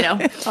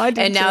 Yeah. I did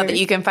and now too. that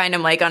you can find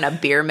them like on a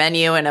beer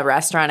menu in a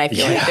restaurant, I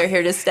feel like they're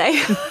here to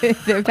stay.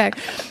 They're back.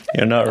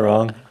 You're not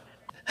wrong.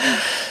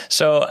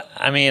 So,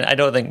 I mean, I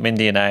don't think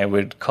Mindy and I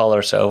would call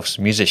ourselves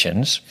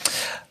musicians.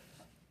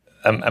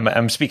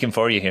 I'm speaking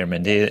for you here,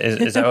 Mindy.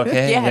 Is that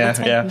okay?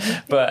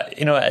 Yeah. But,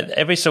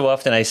 every so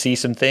often I see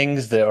some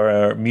things that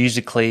are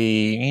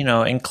musically,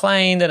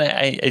 inclined, and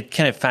it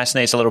kind of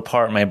fascinates a little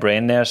part of my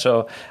brain there.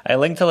 So I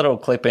linked a little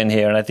clip in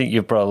here, and I think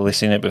you've probably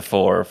seen it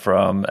before,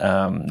 from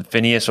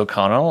Phineas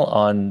O'Connell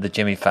on the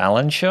Jimmy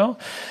Fallon show.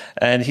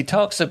 And he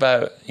talks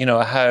about,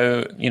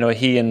 how,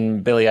 he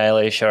and Billie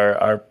Eilish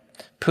are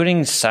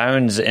putting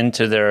sounds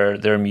into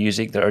their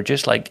music that are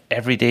just like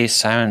everyday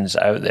sounds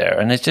out there.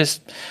 And it's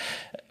just,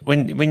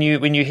 when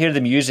you hear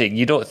the music,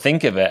 you don't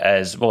think of it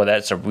as, well,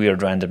 that's a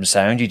weird random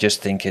sound. You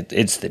just think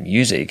it's the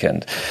music.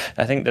 And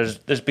I think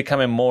there's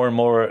becoming more and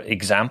more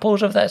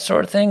examples of that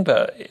sort of thing.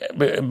 But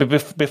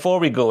before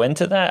we go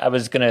into that, I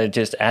was going to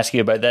just ask you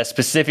about that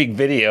specific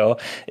video.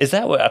 Is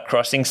that what a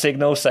crossing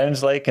signal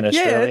sounds like in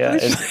Australia?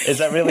 Yeah, is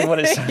that really what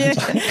it sounds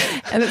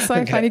like? And it's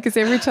so funny because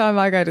every time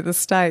I go to the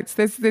States,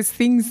 there's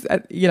things,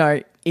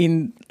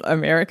 in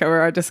America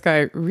where I just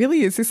go,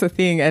 really, is this a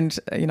thing? And,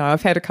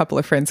 I've had a couple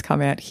of friends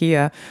come out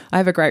here. I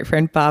have a great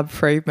friend, Barb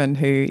Friedman,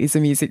 who is a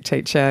music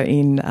teacher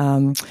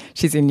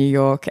she's in New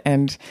York,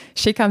 and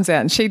she comes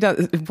out and she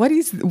does, what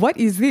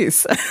is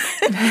this?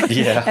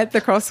 Yeah. At the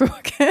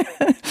crosswalk.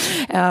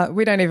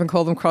 We don't even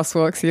call them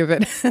crosswalks here,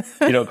 but...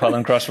 You don't call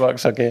them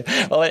crosswalks? Okay.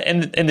 Well,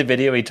 in the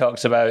video, he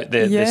talks about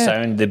the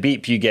sound, the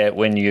beep you get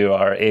when you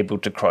are able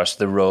to cross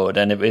the road.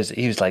 And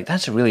he was like,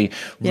 that's a really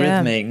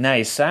rhythmic,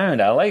 nice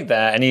sound. I like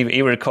that. And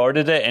he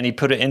recorded it and he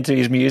put it into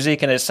his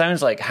music, and it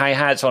sounds like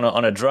hi-hats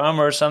on a drum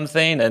or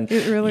something. And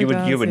it really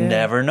you would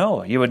never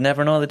know. You would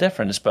never know the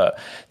difference. But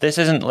this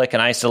isn't like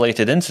an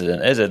isolated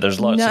incident, is it? There's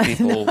lots of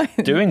people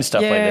doing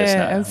stuff like this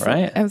now,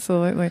 right?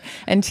 Absolutely.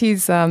 And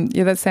he's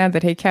that sound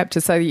that he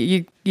captures. So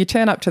you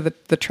turn up to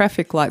the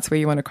traffic lights where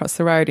you want to cross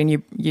the road, and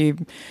you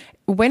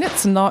when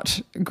it's not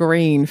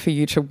green for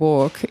you to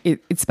walk,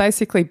 it's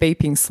basically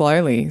beeping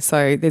slowly.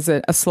 So there's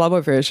a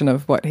slower version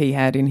of what he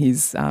had in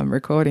his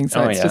recording.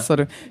 So it's just sort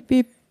of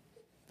beep,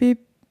 beep,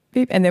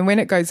 beep. And then when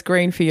it goes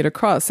green for you to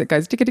cross, it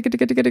goes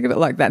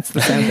like that's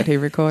the sound that he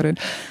recorded.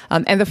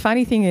 And the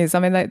funny thing is, I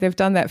mean, they've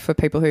done that for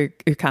people who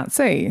can't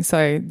see,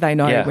 so they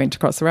know when to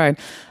cross the road.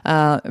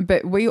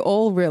 But we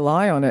all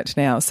rely on it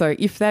now. So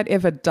if that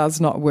ever does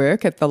not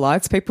work at the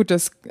lights, people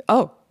just,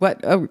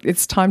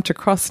 it's time to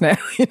cross now.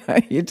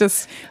 You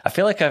just... I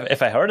feel like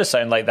if I heard a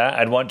sound like that,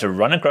 I'd want to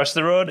run across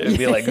the road. It would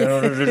be like...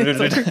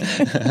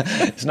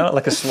 It's not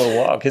like a slow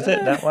walk, is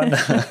it, that one?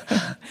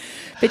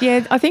 But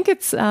yeah, I think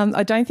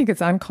I don't think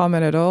it's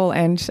uncommon at all.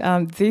 And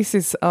this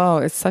is,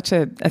 it's such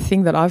a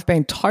thing that I've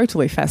been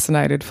totally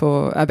fascinated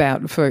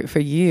for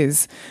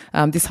years.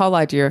 This whole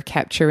idea of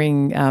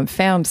capturing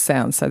found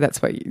sounds. So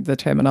that's what the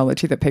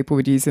terminology that people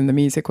would use in the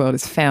music world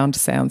is found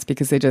sounds,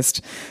 because they're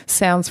just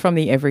sounds from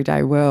the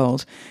everyday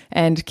world.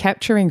 And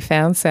capturing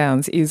found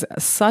sounds is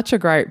such a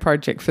great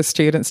project for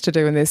students to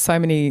do. And there's so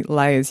many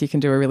layers. You can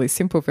do a really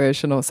simple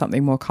version or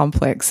something more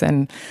complex.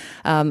 And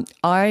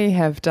I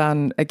have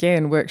done,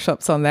 again,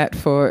 workshops on that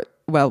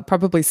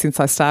probably since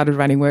I started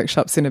running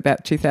workshops in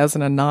about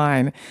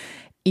 2009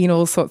 in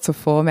all sorts of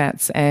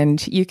formats.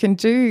 And you can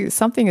do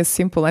something as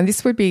simple, and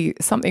this would be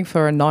something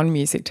for a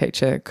non-music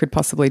teacher could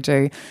possibly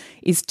do,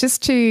 is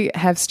just to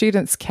have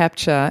students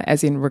capture,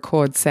 as in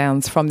record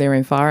sounds from their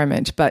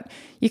environment, but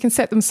you can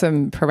set them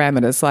some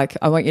parameters, like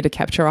I want you to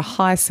capture a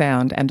high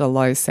sound and a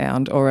low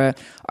sound, or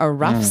a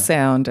rough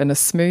sound and a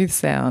smooth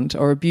sound,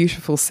 or a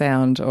beautiful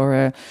sound,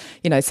 or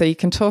so you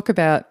can talk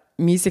about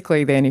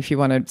musically. Then if you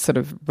want to sort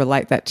of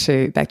relate that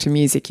back to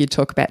music, you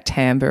talk about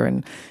timbre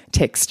and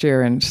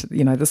texture and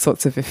the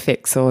sorts of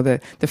effects or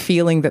the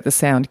feeling that the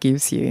sound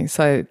gives you.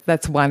 So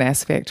that's one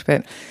aspect.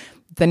 But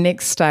the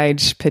next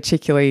stage,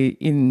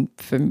 particularly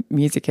for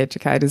music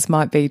educators,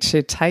 might be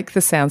to take the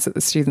sounds that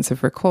the students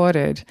have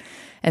recorded,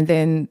 and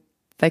then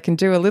they can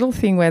do a little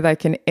thing where they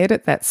can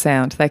edit that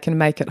sound. They can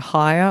make it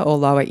higher or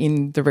lower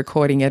in the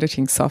recording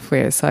editing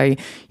software. So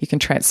you can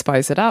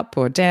transpose it up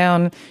or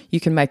down. You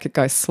can make it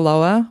go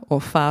slower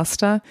or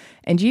faster.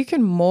 And you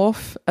can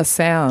morph a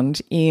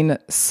sound in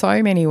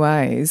so many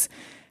ways.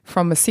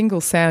 From a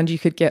single sound, you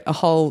could get a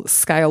whole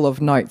scale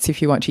of notes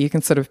if you want to. You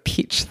can sort of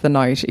pitch the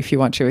note if you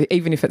want to.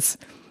 Even if it's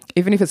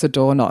a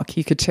door knock,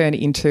 you could turn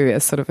it into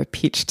a sort of a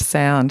pitched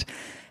sound.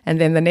 And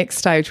then the next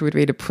stage would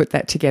be to put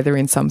that together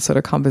in some sort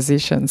of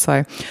composition.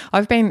 So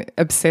I've been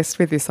obsessed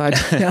with this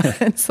idea.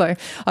 And so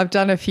I've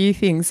done a few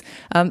things.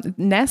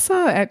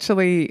 NASA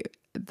actually,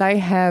 they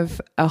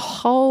have a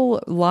whole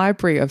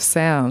library of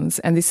sounds,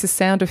 and this is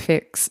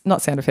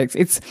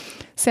it's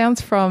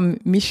sounds from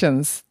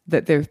missions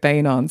that they've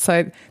been on.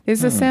 So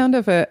there's a sound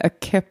of a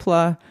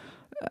Kepler,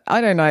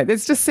 I don't know,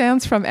 there's just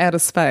sounds from outer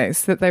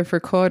space that they've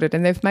recorded,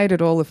 and they've made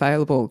it all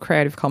available,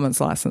 Creative Commons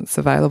license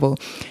available.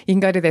 You can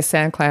go to their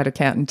SoundCloud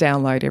account and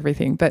download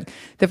everything. But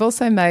they've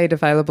also made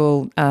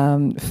available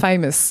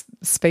famous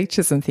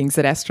speeches and things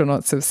that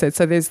astronauts have said.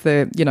 So there's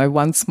the,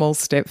 one small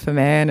step for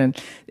man and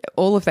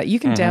all of that. You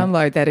can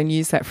download that and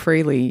use that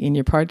freely in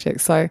your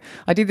project. So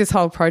I did this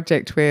whole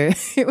project where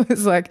it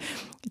was like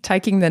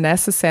taking the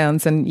NASA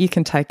sounds, and you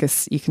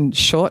can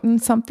shorten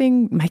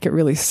something, make it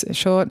really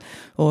short,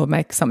 or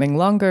make something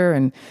longer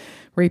and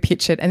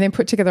repitch it, and then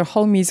put together a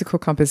whole musical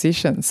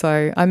composition.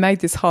 So I made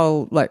this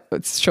whole,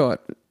 it's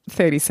short,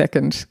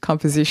 30-second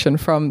composition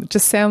from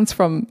just sounds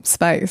from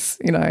space,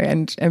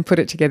 and put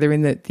it together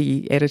in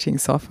the editing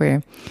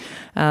software.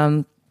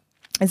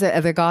 There's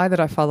a guy that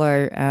I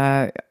follow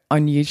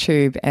on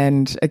YouTube,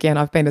 and again,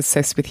 I've been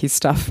obsessed with his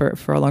stuff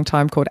for a long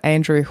time, called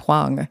Andrew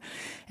Huang.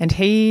 And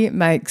he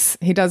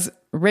does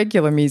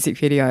regular music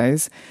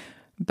videos,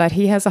 but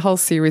he has a whole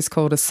series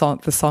called the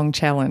Song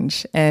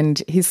Challenge.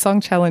 And his song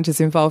challenges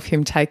involve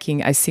him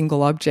taking a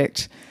single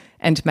object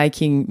and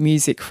making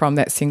music from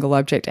that single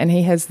object. And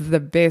he has the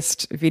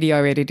best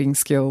video editing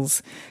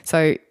skills.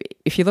 So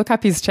if you look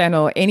up his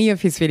channel, any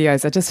of his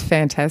videos are just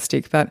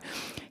fantastic. But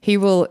he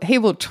will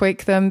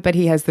tweak them, but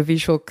he has the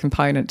visual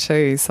component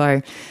too.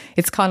 So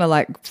it's kind of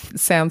like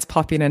sounds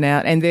pop in and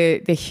out, and they're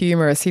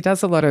humorous. He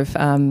does a lot of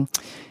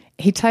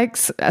he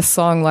takes a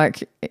song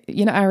like,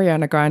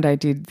 Ariana Grande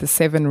did the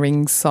 7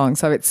 Rings song.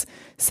 So it's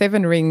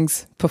 7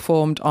 rings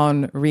performed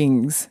on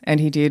rings. And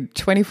he did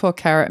 24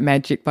 Karat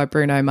Magic by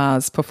Bruno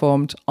Mars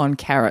performed on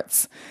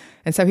carrots.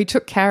 And so he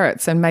took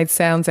carrots and made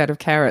sounds out of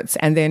carrots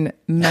and then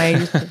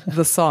made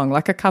the song,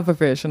 like a cover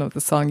version of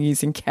the song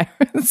using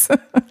carrots.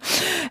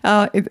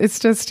 It's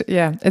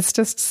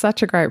just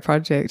such a great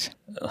project.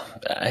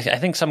 I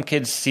think some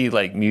kids see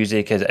like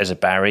music as a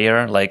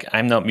barrier. Like,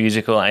 I'm not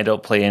musical, I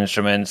don't play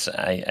instruments,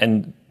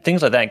 and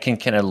things like that can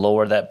kind of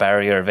lower that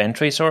barrier of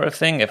entry sort of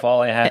thing. If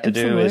all I had to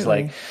do is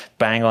like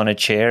bang on a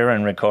chair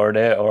and record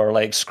it, or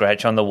like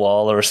scratch on the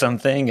wall or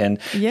something, and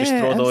just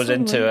throw those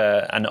into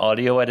an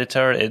audio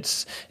editor,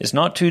 it's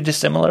not too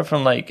dissimilar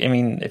from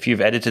if you've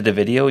edited a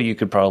video, you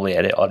could probably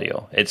edit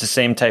audio. It's the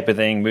same type of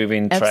thing,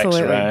 moving tracks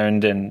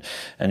around and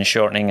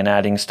shortening and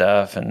adding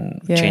stuff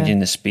and changing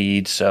the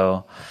speed.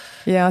 So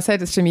yeah, I say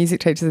this to music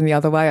teachers in the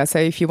other way. I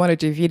say if you want to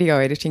do video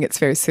editing, it's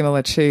very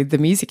similar to the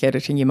music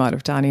editing you might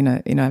have done in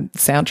a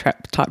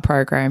Soundtrap type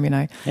program,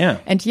 Yeah.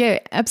 And yeah,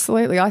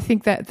 absolutely. I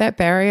think that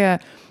barrier,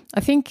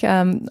 I think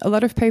a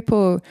lot of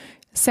people,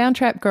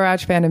 Soundtrap,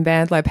 GarageBand and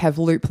BandLab have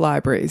loop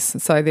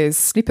libraries. So there's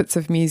snippets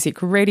of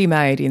music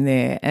ready-made in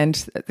there.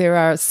 And there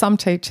are some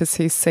teachers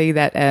who see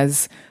that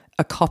as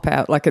a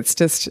cop-out, like it's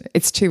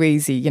too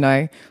easy,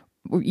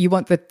 You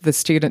want the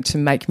student to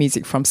make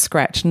music from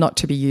scratch, not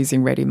to be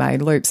using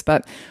ready-made loops.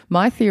 But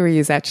my theory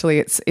is actually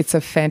it's a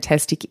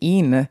fantastic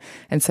in.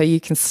 And so you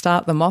can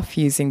start them off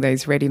using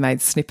these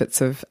ready-made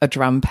snippets of a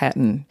drum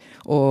pattern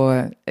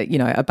or,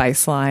 a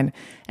bass line.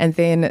 And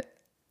then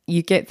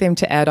you get them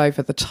to add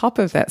over the top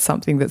of that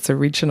something that's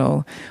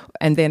original.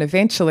 And then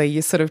eventually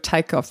you sort of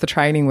take off the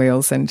training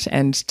wheels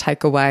and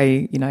take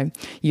away,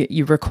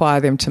 you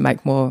require them to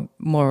make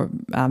more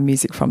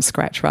music from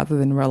scratch rather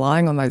than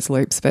relying on those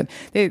loops. But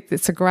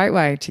it's a great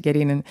way to get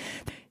in. And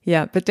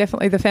yeah, but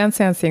definitely the found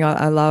sounds thing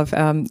I love.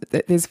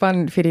 There's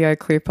one video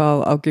clip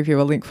I'll give you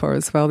a link for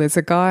as well. There's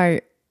a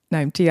guy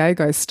named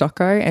Diego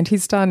Stocco, and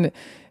he's done...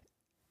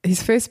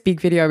 His first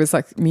big video was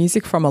like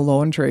music from a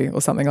laundry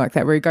or something like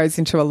that, where he goes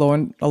into a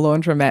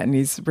laundromat and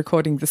he's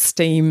recording the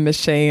steam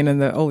machine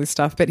and all this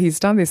stuff. But he's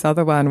done this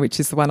other one, which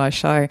is the one I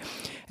show.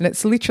 And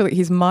it's literally,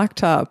 he's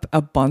mic'd up a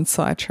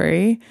bonsai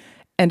tree,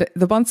 and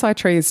the bonsai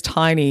tree is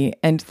tiny,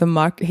 and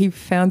he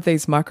found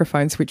these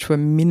microphones which were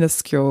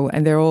minuscule,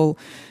 and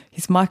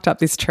he's mic'd up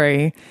this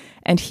tree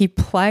and he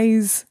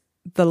plays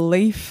the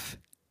leaf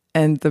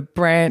and the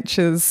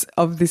branches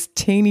of this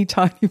teeny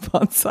tiny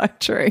bonsai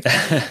tree,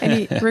 and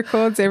he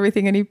records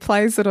everything and he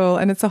plays it all,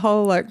 and it's a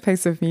whole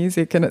piece of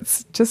music, and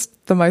it's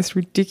just the most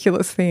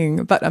ridiculous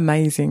thing but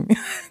amazing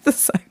at the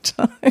same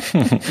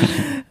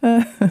time.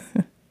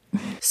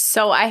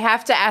 So I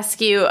have to ask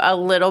you a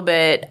little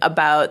bit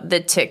about the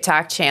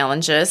TikTok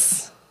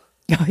challenges.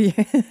 Oh, yeah.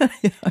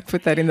 I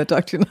put that in the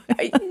doc, didn't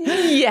I?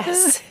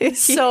 Yes.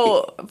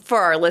 So for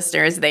our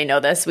listeners, they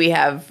know this. We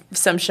have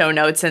some show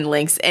notes and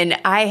links. And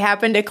I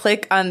happened to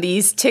click on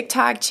these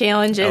TikTok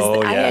challenges.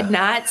 Oh, yeah. I had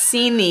not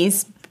seen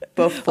these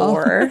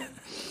before.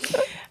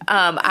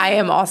 I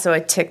am also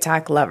a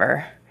TikTok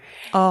lover.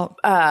 Oh.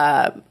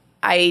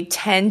 I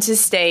tend to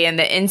stay in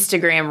the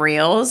Instagram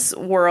Reels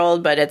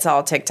world, but it's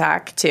all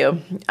TikTok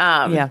too.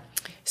 Yeah.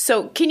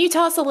 So can you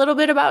tell us a little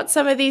bit about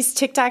some of these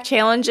TikTok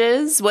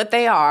challenges, what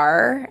they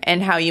are,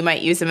 and how you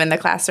might use them in the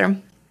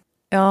classroom?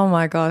 Oh,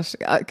 my gosh.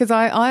 Because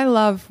I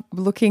love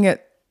looking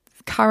at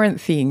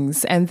current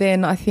things. And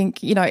then I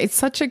think, it's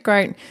such a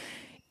great,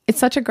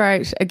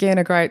 again,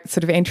 a great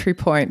sort of entry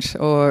point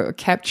or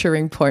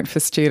capturing point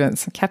for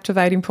students,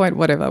 captivating point,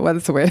 whatever,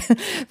 what's the word?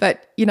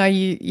 But,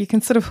 you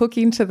can sort of hook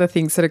into the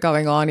things that are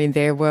going on in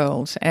their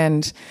world.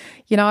 And,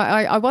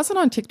 I wasn't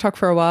on TikTok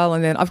for a while,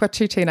 and then I've got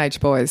 2 teenage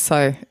boys.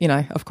 So,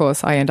 of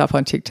course, I end up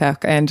on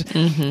TikTok. And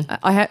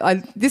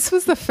this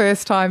was the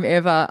first time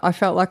ever I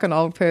felt like an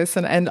old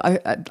person, and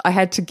I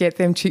had to get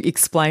them to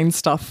explain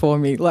stuff for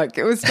me. Like,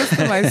 it was just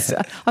the most,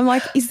 I'm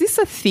like, is this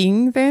a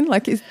thing then?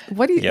 Like,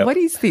 what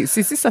is this?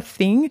 Is this a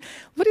thing?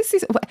 What is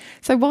this?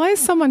 So why has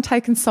someone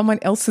taken someone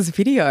else's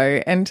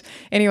video? And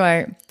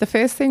anyway, the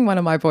first thing one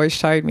of my boys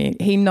showed me,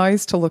 he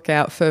knows to look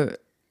out for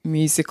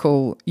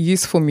useful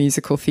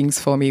musical things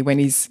for me when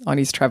he's on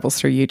his travels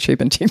through YouTube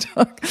and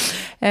TikTok.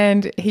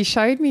 And he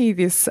showed me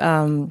this,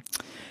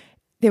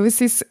 there was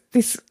this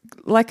it's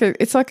like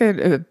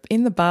a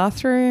in the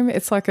bathroom,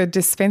 it's like a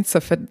dispenser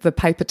for the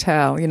paper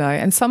towel,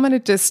 and someone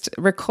had just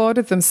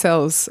recorded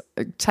themselves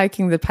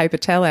taking the paper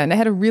towel out, and it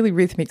had a really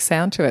rhythmic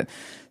sound to it.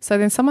 So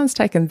then someone's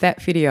taken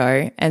that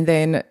video and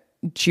then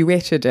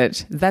duetted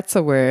it. That's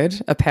a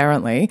word,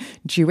 apparently.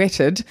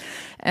 Duetted.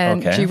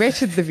 And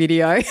duetted the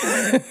video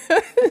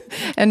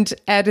and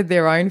added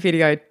their own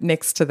video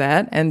next to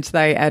that. And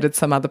they added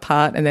some other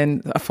part, and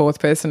then a 4th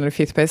person and a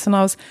 5th person.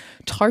 I was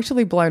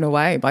totally blown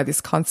away by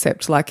this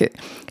concept. Like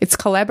it's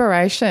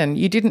collaboration.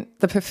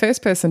 The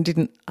first person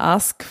didn't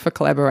ask for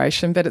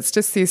collaboration, but it's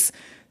just this.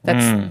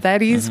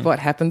 That is what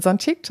happens on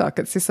TikTok.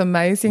 It's this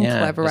amazing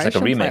collaboration it's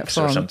like a remix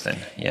platform. Or something.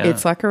 Yeah.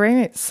 It's like a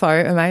remix. So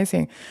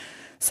amazing.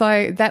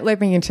 So that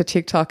led me into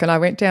TikTok, and I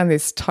went down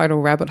this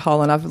total rabbit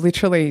hole, and I've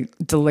literally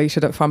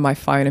deleted it from my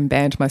phone and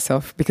banned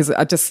myself because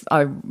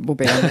I will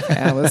be on there for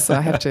hours, so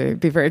I have to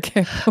be very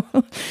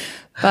careful.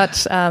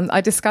 But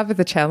I discovered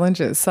the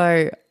challenges.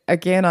 So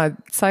again, I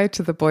say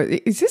to the boys,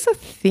 is this a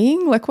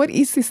thing? Like, what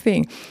is this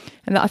thing?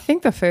 And I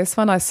think the first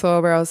one I saw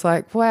where I was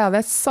like, wow,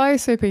 that's so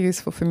super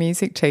useful for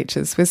music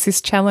teachers was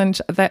this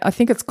challenge that I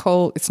think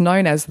it's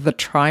known as the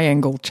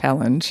Triangle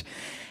Challenge.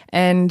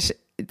 And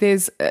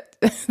there's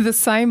the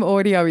same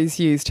audio is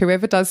used.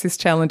 Whoever does this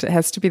challenge, it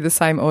has to be the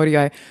same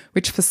audio,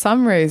 which for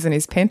some reason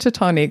is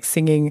pentatonic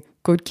singing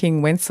Good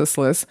King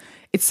Wenceslas.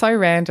 It's so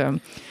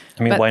random.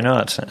 I mean, why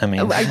not? I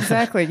mean,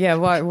 exactly. Yeah.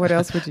 What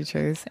else would you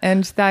choose?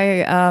 And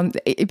they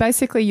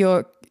basically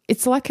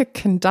it's like a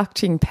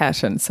conducting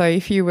pattern. So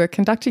if you were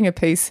conducting a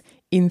piece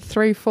in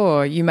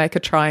 3/4, you make a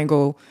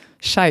triangle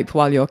shape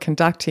while you're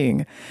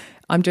conducting.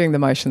 I'm doing the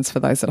motions for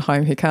those at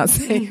home who can't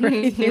see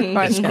anything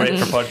right now. It's great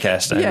for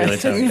podcast, I really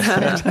tell you.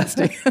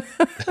 Fantastic.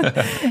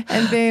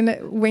 And then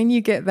when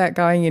you get that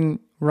going in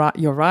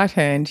your right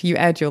hand, you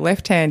add your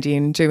left hand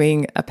in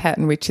doing a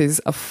pattern which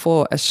is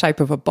a shape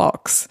of a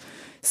box.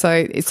 So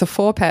it's a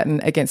 4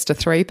 pattern against a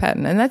 3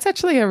 pattern. And that's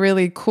actually a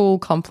really cool,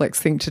 complex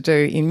thing to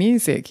do in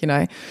music,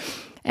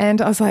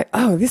 And I was like,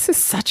 oh, this is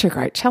such a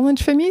great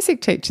challenge for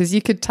music teachers.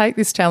 You could take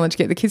this challenge,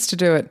 get the kids to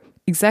do it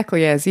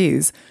exactly as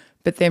is,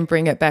 but then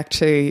bring it back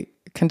to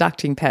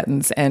conducting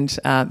patterns and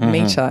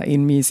meter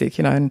in music,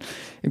 in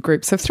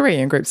groups of 3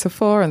 and groups of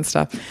 4 and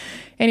stuff.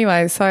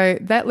 Anyway, so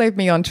that led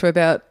me on to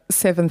about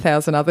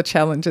 7,000 other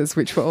challenges,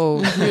 which were all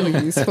really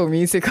useful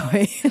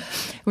musically,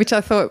 which I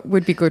thought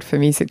would be good for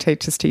music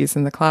teachers to use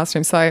in the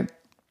classroom. So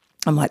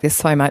I'm like, there's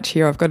so much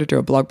here. I've got to do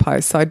a blog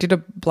post. So I did a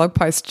blog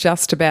post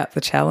just about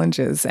the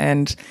challenges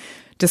and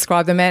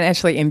described them and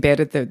actually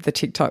embedded the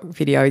TikTok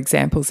video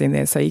examples in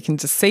there so you can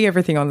just see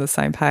everything on the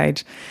same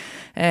page.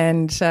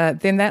 And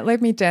then that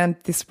led me down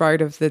this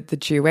road of the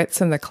duets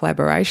and the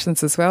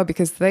collaborations as well,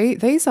 because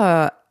these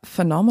are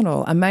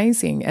phenomenal,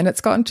 amazing. And it's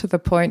gotten to the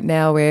point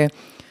now where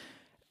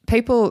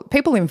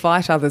people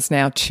invite others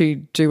now to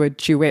do a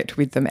duet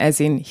with them,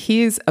 as in,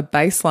 here's a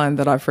bass line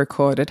that I've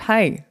recorded.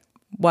 Hey,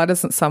 why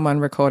doesn't someone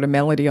record a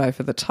melody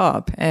over the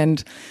top?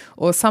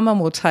 Or someone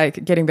will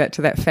getting back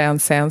to that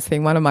found sounds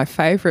thing, one of my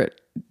favourite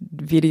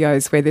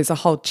videos where there's a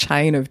whole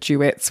chain of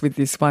duets with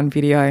this one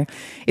video.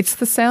 It's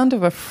the sound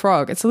of a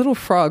frog. It's a little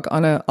frog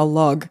on a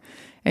log,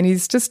 and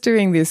he's just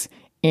doing this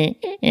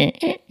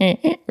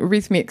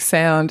rhythmic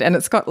sound, and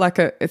it's got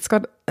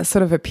a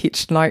sort of a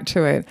pitched note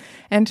to it.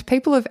 And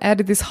people have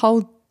added this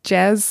whole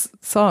jazz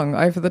song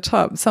over the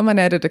top. Someone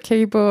added a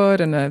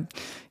keyboard and a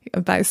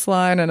bass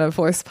line and a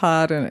voice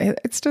part, and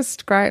it's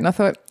just great. And I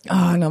thought,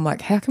 and I'm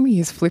like, how can we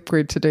use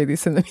Flipgrid to do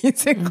this in the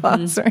music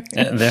classroom?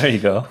 Yeah, there you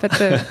go. But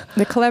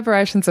the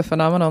collaborations are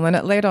phenomenal, and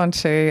it led on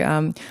to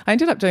I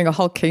ended up doing a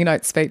whole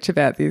keynote speech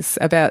about this,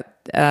 about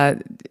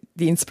the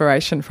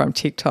inspiration from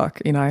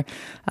TikTok,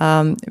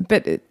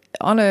 but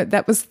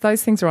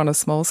those things are on a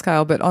small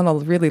scale, but on a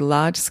really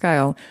large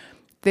scale,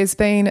 there's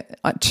been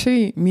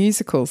 2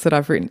 musicals that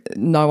I've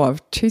know of,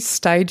 2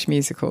 stage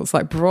musicals,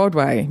 like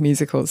Broadway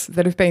musicals,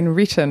 that have been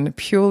written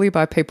purely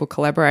by people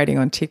collaborating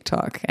on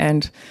TikTok.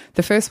 And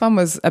the first one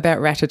was about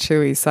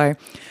Ratatouille. So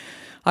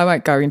I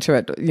won't go into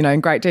it,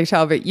 in great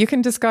detail, but you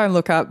can just go and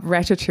look up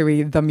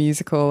Ratatouille, the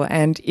musical.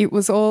 And it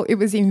was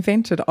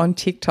invented on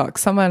TikTok.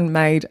 Someone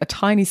made a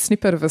tiny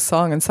snippet of a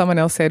song and someone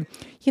else said,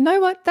 you know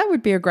what, that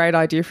would be a great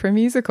idea for a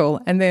musical.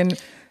 And then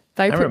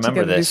they put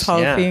together this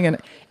whole thing,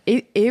 and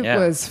it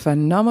was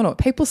phenomenal.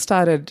 People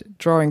started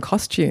drawing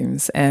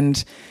costumes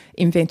and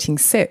inventing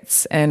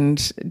sets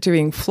and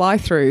doing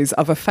fly-throughs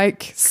of a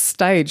fake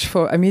stage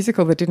for a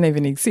musical that didn't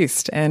even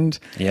exist, and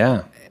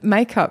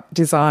makeup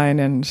design,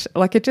 and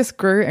it just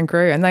grew and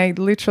grew, and they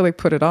literally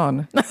put it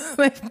on.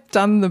 They've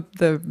done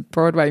the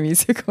Broadway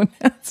musical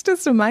now. It's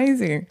just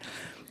amazing.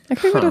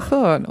 Who would have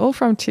thought? All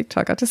from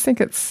TikTok. I just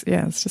think it's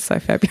just so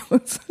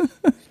fabulous.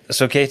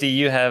 So, Katie,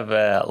 you have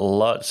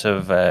lots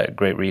of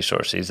great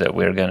resources that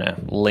we're going to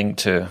link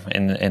to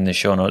in the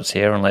show notes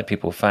here and let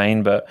people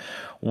find. But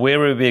where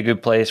would be a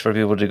good place for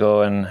people to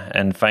go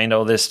and find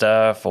all this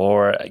stuff?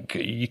 Or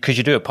because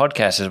you do a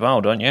podcast as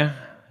well, don't you?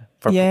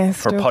 For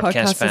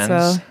podcast fans.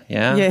 Well.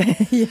 Yeah.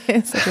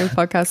 Yes, I do a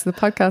podcast. The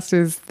podcast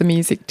is The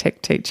Music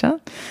Tech Teacher.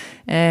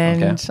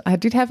 And I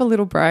did have a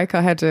little break.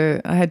 I had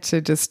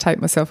to just take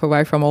myself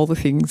away from all the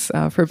things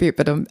for a bit,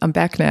 but I'm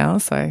back now,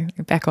 so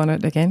I'm back on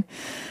it again.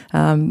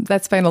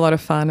 That's been a lot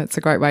of fun. It's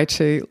a great way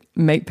to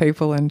meet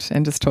people and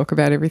just talk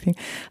about everything.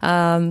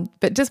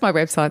 But just my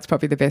website's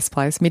probably the best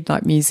place,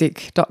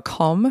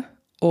 midnightmusic.com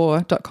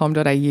or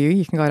 .com.au.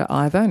 You can go to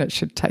either and it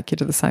should take you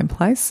to the same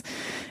place.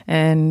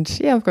 And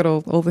I've got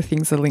all the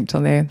things that are linked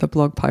on there, the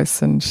blog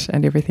posts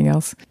and everything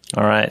else.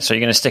 All right. So you're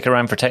going to stick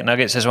around for Tech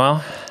Nuggets as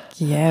well?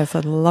 Yes,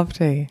 I'd love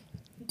to.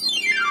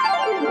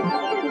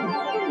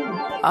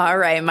 All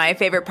right, my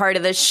favorite part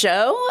of the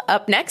show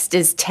up next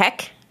is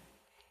Tech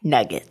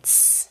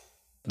Nuggets.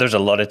 There's a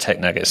lot of Tech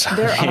Nuggets.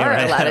 There are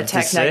a lot of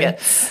Tech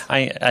Nuggets.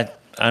 I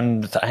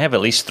I have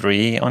at least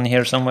 3 on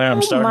here somewhere.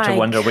 I'm starting to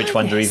wonder which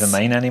ones are even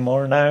mine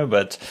anymore now.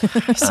 But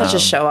such a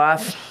show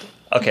off.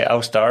 Okay,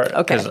 I'll start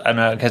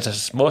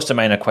because most of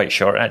mine are quite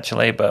short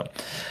actually. But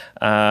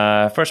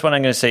first one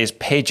I'm going to say is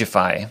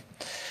Pagify,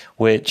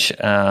 which.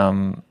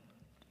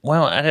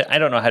 Well, I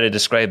don't know how to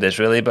describe this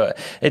really, but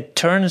it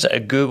turns a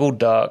Google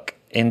Doc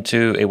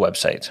into a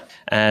website.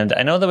 And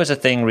I know there was a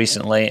thing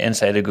recently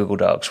inside of Google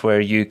Docs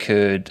where you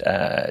could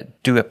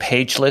do a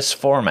pageless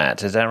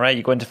format. Is that right?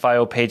 You go into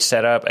File, Page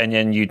Setup, and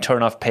then you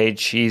turn off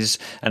Pages,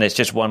 and it's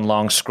just one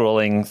long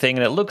scrolling thing,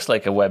 and it looks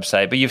like a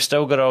website, but you've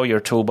still got all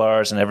your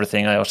toolbars and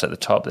everything else at the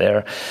top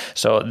there.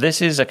 So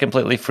this is a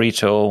completely free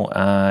tool.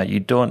 You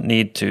don't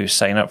need to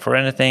sign up for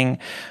anything.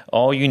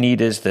 All you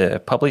need is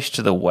the publish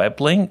to the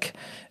web link,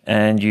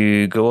 and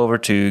you go over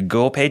to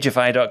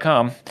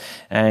gopagify.com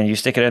and you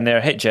stick it in there,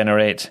 hit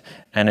generate,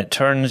 and it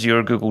turns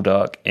your Google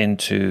Doc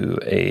into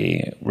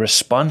a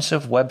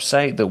responsive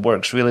website that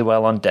works really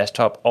well on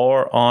desktop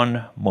or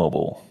on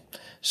mobile.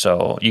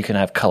 So you can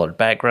have colored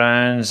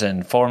backgrounds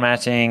and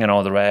formatting and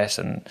all the rest,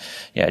 and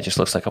yeah, it just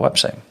looks like a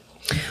website.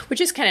 Which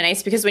is kind of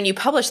nice because when you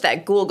publish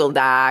that Google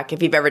Doc,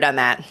 if you've ever done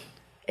that,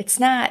 it's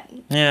not.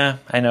 Yeah,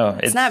 I know.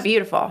 It's not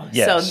beautiful.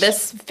 Yes. So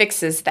this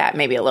fixes that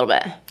maybe a little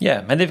bit.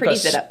 Yeah, and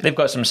they've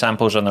got some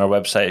samples on their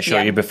website to show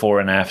you before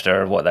and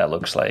after what that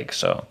looks like.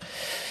 So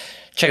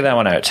check that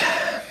one out.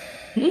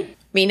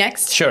 Me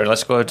next? Sure,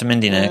 let's go to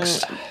Mindy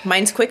next.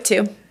 Mine's quick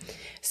too.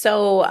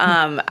 So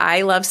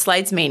I love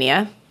Slides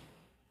Mania.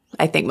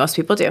 I think most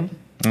people do.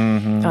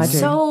 Mm-hmm. I do.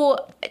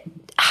 So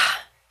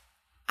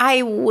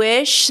I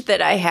wish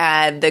that I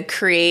had the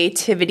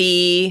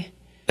creativity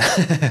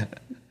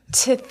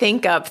to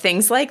think up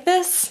things like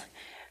this,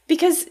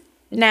 because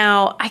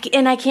now I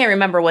can't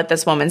remember what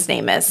this woman's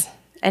name is.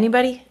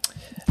 Anybody?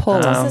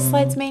 Paula. Is this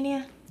Slides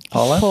Mania?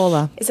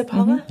 Paula. Is it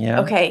Paula? Mm-hmm.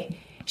 Yeah. Okay.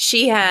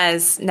 She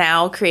has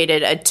now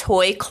created a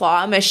toy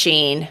claw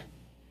machine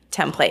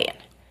template.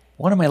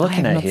 What am I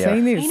looking at here?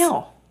 Seen this. I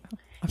know.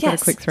 I've got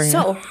to click through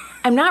So now.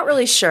 I'm not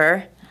really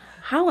sure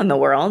how in the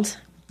world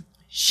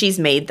she's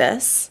made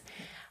this,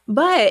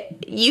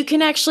 but you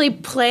can actually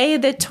play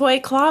the toy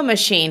claw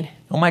machine.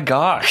 Oh my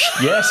gosh.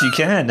 Yes, you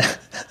can.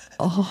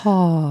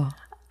 Oh.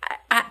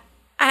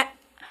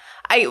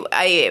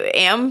 I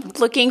am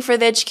looking for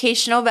the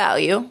educational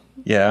value.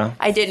 Yeah.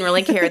 I didn't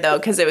really care though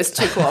because it was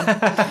too cool.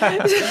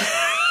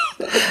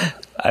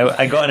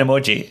 I got an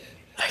emoji.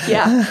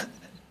 Yeah.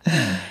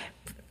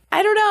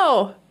 I don't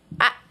know.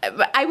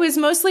 I was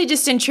mostly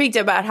just intrigued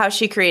about how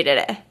she created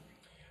it.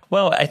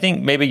 Well, I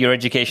think maybe your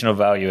educational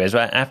value is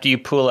after you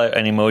pull out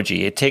an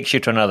emoji, it takes you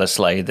to another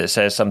slide that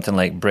says something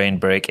like Brain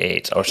Break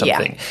 8 or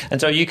something. Yeah.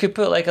 And so you could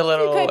put like a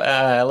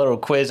little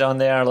quiz on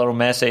there, a little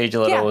message,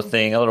 a little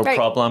thing, a little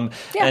problem.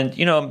 Yeah.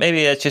 And, maybe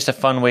it's just a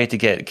fun way to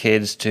get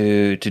kids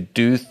to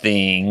do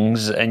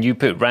things. And you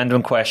put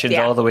random questions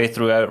all the way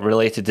throughout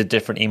related to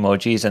different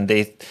emojis. And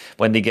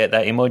when they get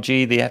that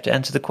emoji, they have to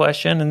answer the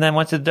question. And then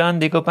once it's done,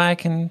 they go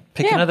back and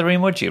pick another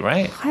emoji,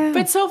 right?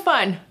 But so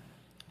fun.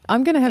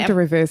 I'm going to have to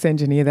reverse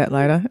engineer that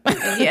later.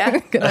 Yeah.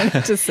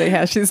 To see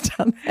how she's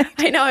done that.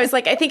 I know. I was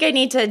like, I think I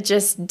need to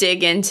just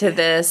dig into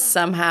this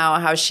somehow,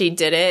 how she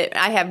did it.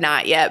 I have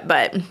not yet,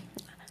 but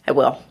I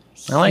will.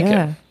 I like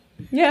it.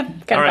 Yeah.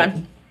 Kind of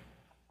fun.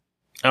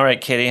 All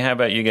right, Katie, how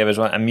about you give us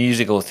a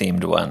musical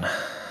themed one?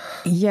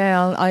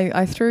 Yeah,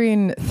 I threw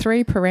in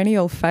 3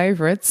 perennial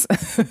favourites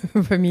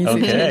for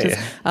music teachers.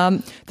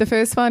 The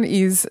first one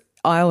is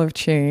Isle of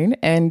Tune,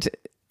 and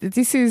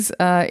this is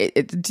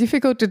it's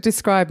difficult to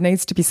describe,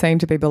 needs to be seen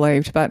to be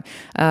believed, but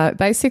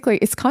basically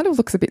it kind of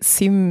looks a bit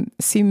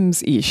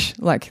Sims-ish,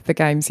 like the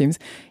game Sims.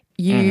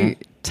 You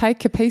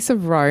take a piece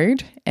of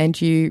road and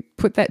you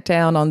put that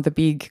down on the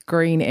big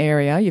green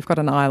area. You've got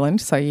an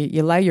island, so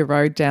you lay your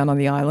road down on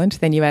the island,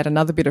 then you add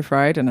another bit of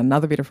road and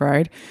another bit of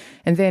road,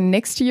 and then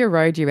next to your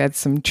road you add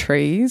some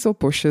trees or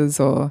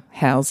bushes or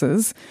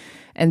houses.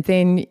 And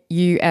then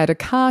you add a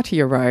car to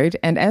your road,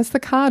 and as the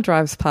car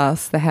drives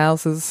past the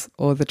houses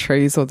or the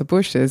trees or the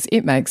bushes,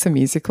 it makes a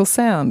musical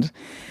sound.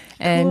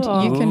 And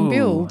you can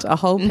build a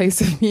whole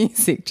piece of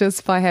music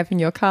just by having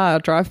your car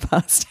drive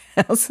past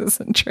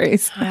houses and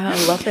trees.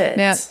 I love it.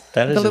 Now,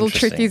 that is the little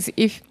trick is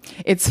if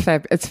it's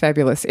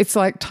fabulous. It's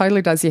like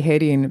totally does your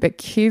head in. But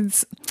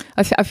kids,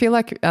 I feel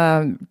like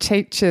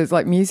teachers,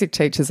 like music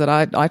teachers that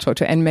I talk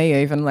to, and me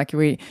even, like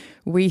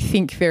we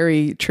think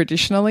very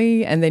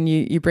traditionally, and then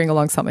you bring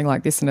along something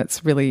like this and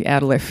it's really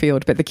out of left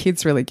field, but the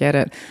kids really get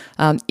it.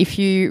 If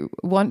you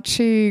want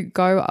to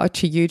go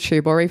to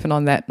YouTube or even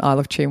on that Isle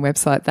of Tune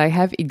website, they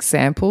have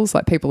examples,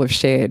 like people have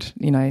shared,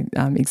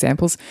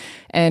 examples.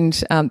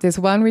 And there's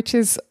one which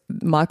is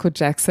Michael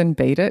Jackson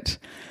Beat It.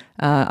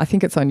 I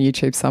think it's on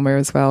YouTube somewhere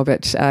as well.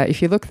 But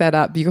if you look that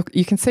up,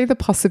 you can see the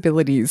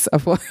possibilities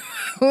of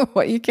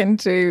what you can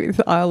do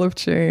with Isle of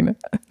Tune.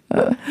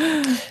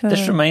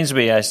 This reminds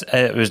me,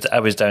 I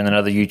was down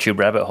another YouTube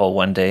rabbit hole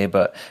one day,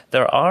 but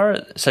there are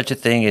such a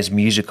thing as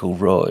musical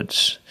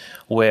roads,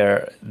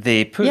 where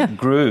they put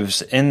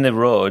grooves in the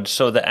road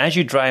so that as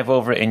you drive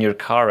over it in your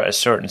car at a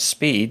certain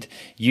speed,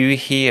 you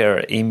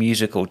hear a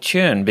musical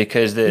tune,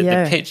 because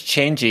the pitch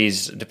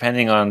changes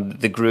depending on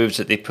the grooves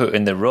that they put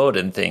in the road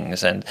and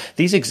things. And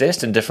these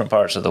exist in different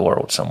parts of the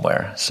world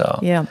somewhere.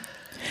 So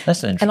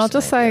that's an interesting And I'll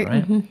just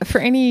idea, say, for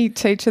any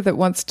teacher that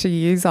wants to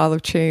use Isle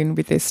of Tune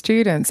with their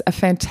students, a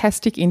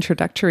fantastic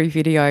introductory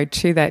video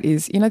to that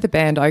is, you know, the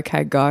band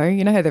OK Go.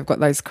 You know how they've got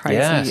those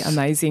crazy,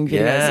 amazing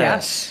videos?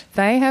 Yes.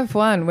 They have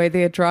one where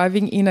they're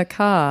driving in a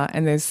car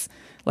and there's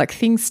like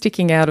things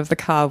sticking out of the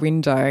car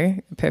window.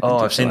 Oh,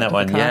 I've seen that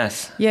one,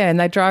 yes. Yeah, and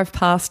they drive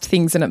past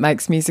things and it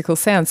makes musical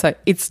sound. So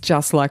it's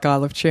just like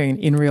Isle of Tune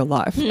in real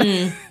life.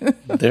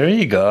 There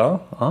you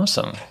go.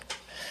 Awesome.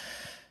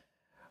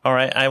 All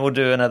right, I will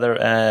do another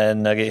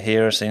nugget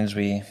here since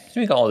we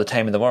got all the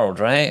time in the world,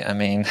 right? I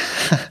mean,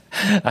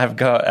 I've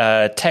got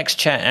a text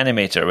chat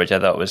animator, which I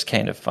thought was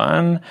kind of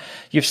fun.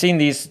 You've seen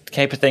these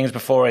type of things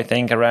before, I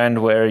think,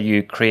 around where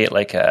you create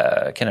like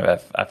a kind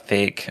of a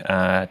fake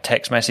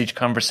text message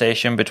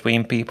conversation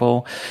between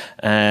people.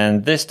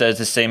 And this does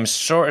the same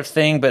sort of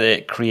thing, but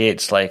it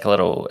creates like a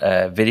little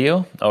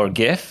video or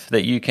GIF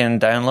that you can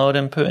download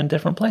and put in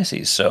different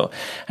places. So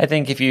I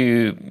think if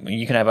you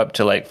can have up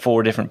to like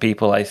 4 different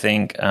people, I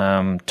think,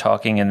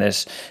 talking in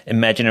this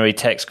imaginary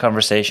text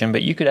conversation,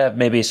 but you could have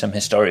maybe some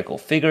historical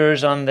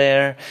figures on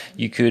there.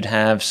 You could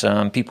have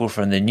some people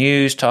from the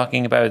news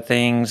talking about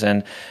things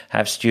and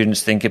have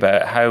students think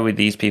about how would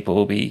these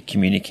people be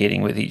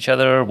communicating with each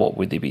other? What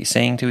would they be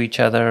saying to each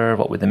other?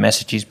 What would the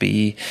messages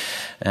be?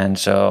 And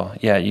so,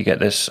 you get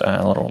this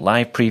little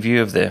live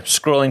preview of the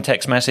scrolling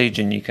text message,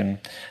 and you can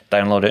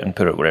download it and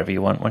put it wherever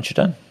you want once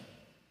you're done.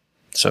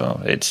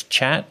 So it's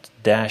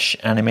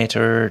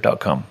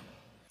chat-animator.com.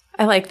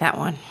 I like that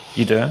one.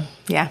 You do?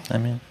 Yeah.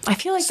 I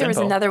feel like there was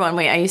another one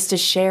I used to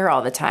share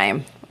all the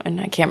time, and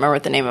I can't remember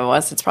what the name of it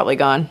was. It's probably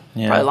gone.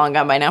 Yeah. Probably long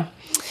gone by now.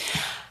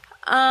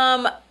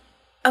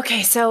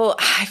 Okay, so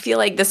I feel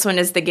like this one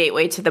is the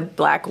gateway to the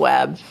black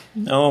web.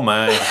 Oh,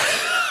 my.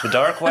 The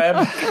dark web?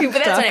 But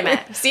that's what I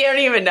meant. See, I don't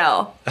even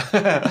know.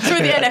 That's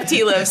where the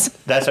NFT lives.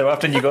 That's how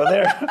often you go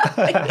there?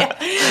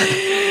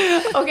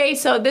 Yeah. Okay,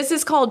 so this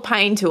is called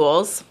Pine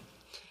Tools,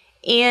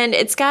 and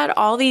it's got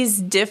all these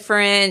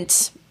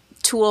different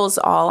tools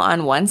all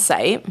on one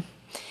site,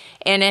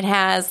 and it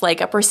has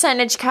like a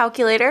percentage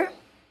calculator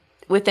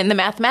within the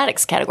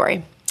mathematics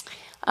category.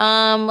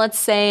 Let's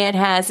say it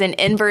has an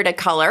invert a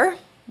color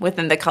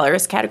within the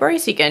colors category,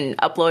 so you can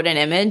upload an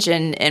image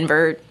and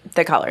invert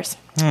the colors.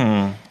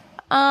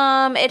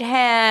 It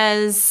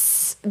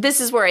has, this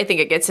is where I think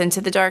it gets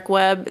into the dark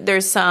web.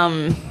 There's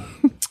some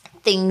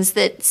things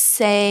that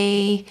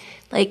say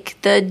like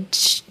the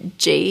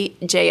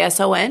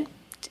JSON.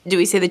 Do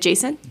we say the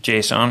JSON?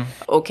 JSON.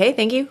 Okay,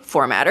 thank you.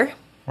 Formatter.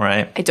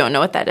 Right. I don't know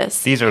what that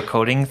is. These are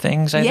coding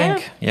things, I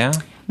think. Yeah.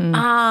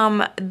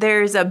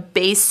 There's a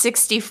base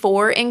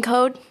 64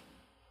 encode.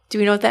 Do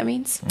we know what that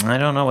means? I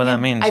don't know what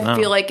that means. I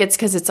feel like it's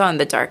because it's on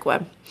the dark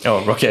web. Oh,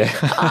 okay.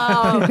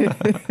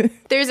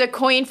 There's a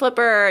coin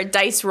flipper,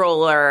 dice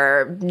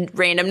roller,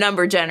 random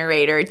number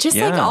generator, just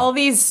like all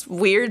these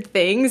weird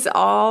things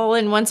all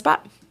in one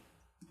spot.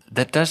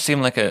 That does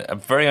seem like a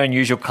very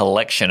unusual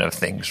collection of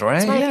things, right?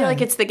 That's why I feel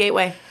like it's the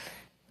gateway.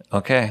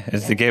 Okay,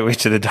 it's the gateway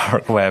to the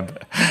dark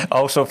web.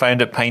 Also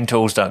found at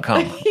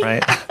pinetools.com,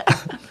 right?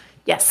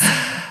 Yes.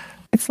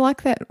 It's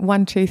like that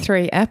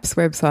 123 apps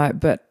website,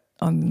 but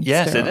on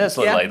Yes, steroids. it does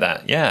look like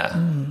that. Yeah.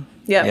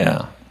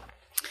 Yeah.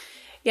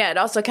 Yeah, it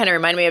also kind of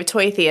reminded me of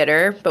Toy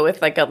Theater, but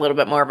with like a little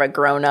bit more of a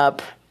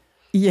grown-up,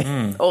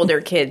 older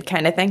kid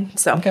kind of thing.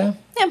 So, yeah.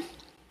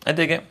 I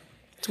dig it.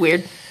 It's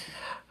weird.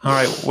 All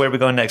right, where are we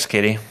going next,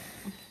 Katie?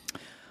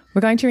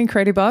 We're going to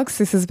Incredibox.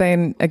 This has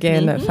been,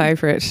 again, a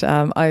favourite.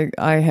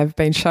 I have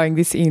been showing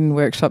this in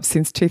workshops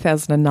since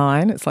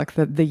 2009. It's like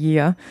the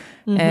year.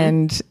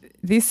 And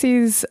this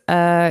is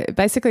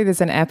basically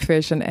there's an app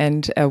version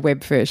and a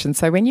web version.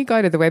 So when you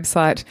go to the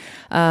website,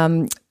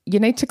 you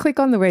need to click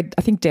on the word,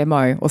 I think,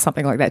 demo or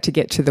something like that to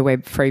get to the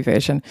web free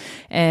version.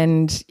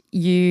 And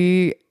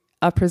you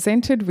are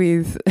presented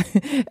with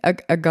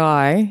a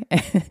guy,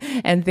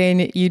 and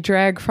then you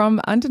drag from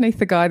underneath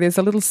the guy, there's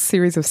a little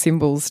series of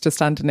symbols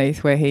just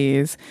underneath where he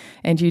is,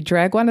 and you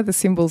drag one of the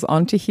symbols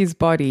onto his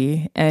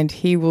body and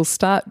he will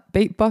start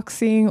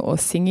beatboxing or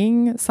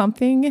singing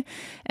something,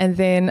 and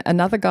then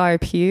another guy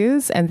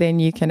appears, and then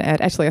you can add,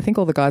 actually I think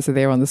all the guys are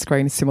there on the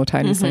screen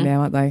simultaneously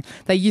now, aren't they?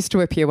 They used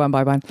to appear one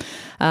by one.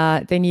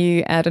 Then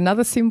you add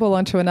another symbol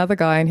onto another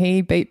guy and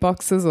he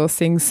beatboxes or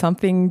sings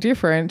something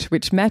different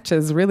which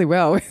matches really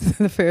well with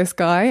the first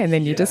guy, and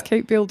then you just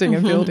keep building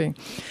and building.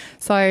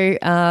 So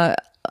I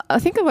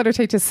think a lot of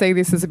teachers see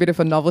this as a bit of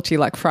a novelty,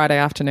 like Friday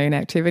afternoon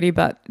activity,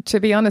 but to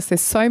be honest,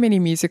 there's so many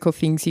musical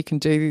things you can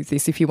do with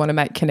this if you want to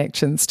make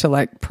connections to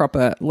like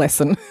proper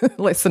lesson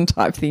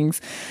type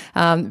things.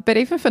 But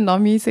even for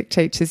non-music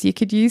teachers, you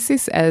could use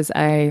this as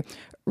a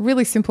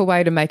really simple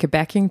way to make a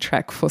backing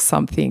track for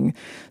something.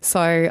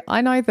 So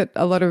I know that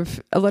a lot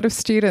of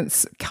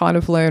students kind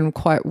of learn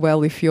quite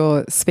well if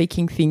you're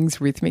speaking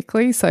things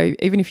rhythmically. So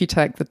even if you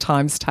take the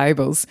times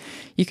tables,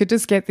 you could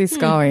just get this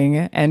going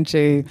and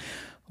do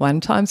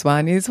 1 times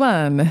 1 is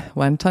 1,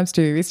 1 times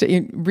 2 is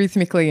 2,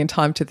 rhythmically in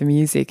time to the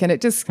music, and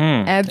it just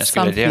adds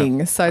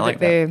something so that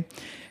they're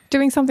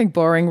doing something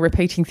boring,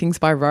 repeating things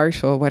by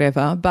rote or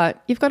whatever,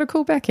 but you've got a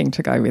cool backing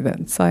to go with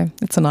it. So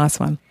it's a nice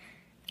one.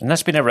 And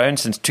that's been around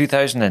since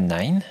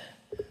 2009?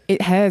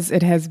 It has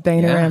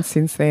been around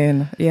since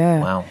then. Yeah.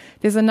 Wow.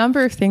 There's a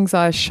number of things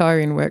I show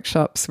in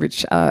workshops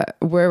which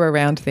were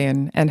around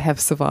then and have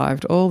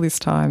survived all this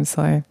time.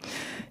 So,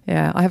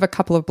 yeah, I have a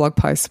couple of blog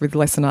posts with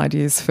lesson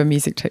ideas for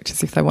music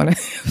teachers if they want to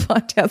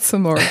find out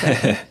some more of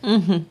that.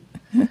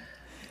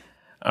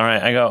 All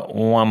right, I got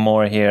one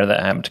more here that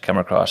I happened to come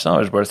across. That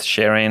was worth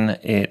sharing.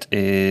 It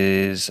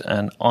is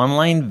an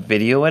online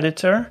video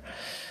editor.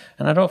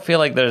 And I don't feel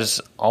like there's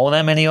all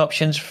that many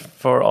options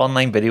for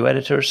online video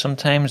editors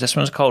sometimes. This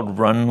one's called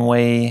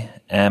Runway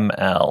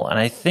ML. And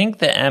I think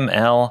the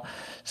ML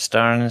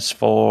stands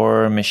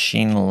for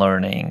machine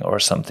learning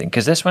or something.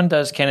 Because this one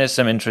does kind of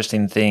some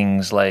interesting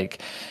things.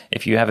 Like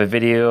if you have a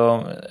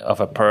video of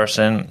a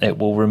person, it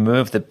will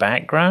remove the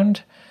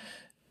background,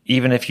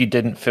 even if you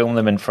didn't film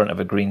them in front of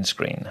a green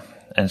screen.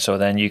 And so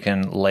then you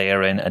can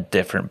layer in a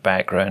different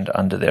background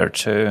under there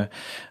too.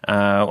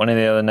 One of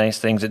the other nice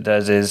things it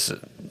does is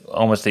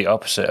almost the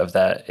opposite of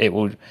that.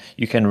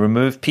 You can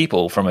remove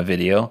people from a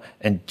video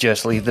and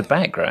just leave the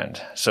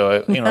background.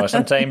 So,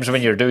 sometimes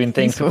when you're doing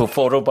things, people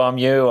photobomb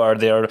you or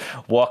they're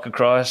walk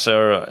across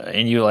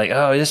and you're like,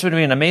 oh, this would have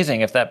been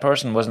amazing if that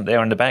person wasn't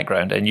there in the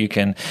background. And you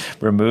can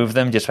remove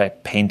them just by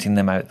painting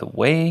them out the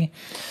way.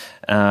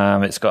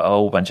 It's got a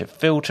whole bunch of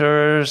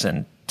filters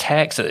and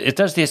text. It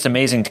does this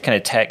amazing kind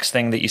of text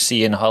thing that you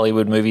see in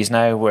Hollywood movies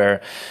now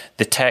where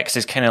the text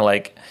is kind of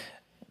like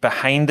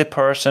behind the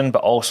person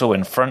but also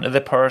in front of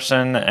the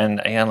person,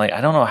 and like I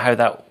don't know how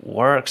that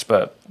works,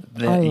 but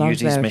it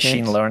uses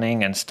machine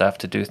learning and stuff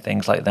to do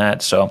things like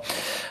that. So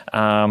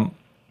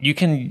you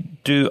can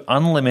do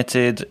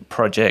unlimited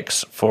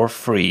projects for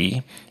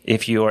free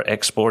if you're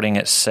exporting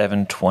at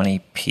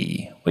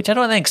 720p, which I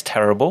don't think is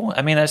terrible.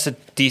 I mean, that's a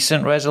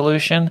decent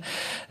resolution.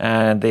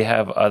 And they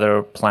have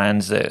other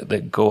plans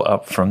that go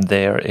up from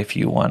there if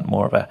you want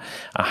more of a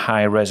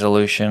high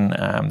resolution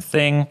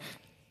thing.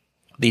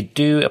 They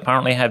do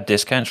apparently have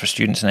discounts for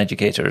students and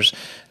educators.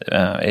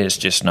 It's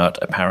just not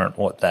apparent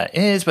what that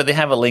is, but they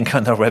have a link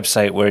on their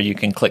website where you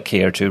can click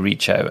here to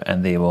reach out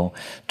and they will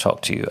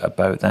talk to you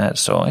about that.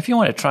 So if you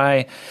want to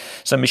try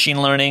some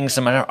machine learning,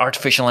 some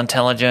artificial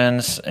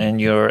intelligence in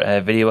your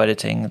video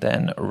editing,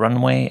 then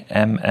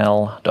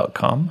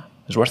runwayml.com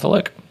is worth a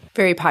look.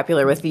 Very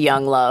popular with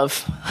young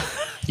love.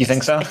 You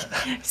think so?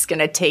 Just going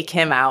to take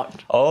him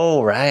out.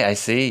 Oh, right. I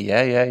see.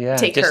 Yeah.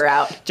 Take her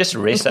out. Just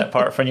erase that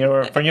part from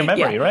your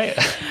memory, right?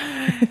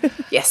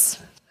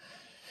 Yes.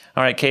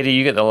 All right, Katie,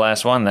 you get the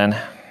last one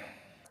then.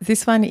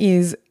 This one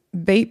is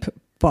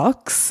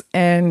Beepbox,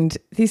 and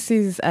this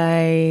is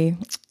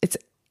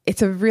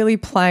it's a really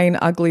plain,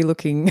 ugly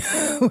looking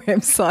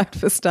website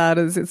for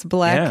starters. It's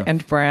black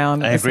and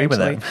brown. I agree with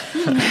that.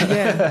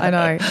 Yeah, I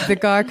know. The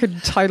guy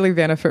could totally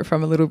benefit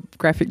from a little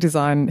graphic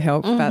design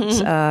help,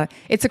 but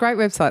it's a great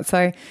website.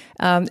 So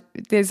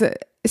it's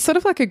sort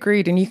of like a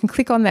grid, and you can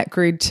click on that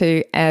grid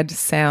to add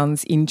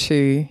sounds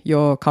into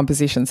your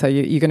composition. So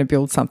you're going to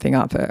build something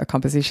up, a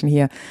composition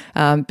here.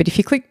 But if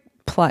you click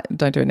play,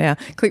 don't do it now,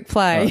 click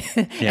play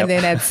and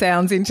then add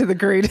sounds into the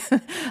grid,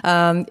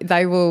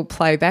 they will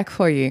play back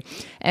for you.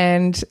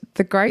 And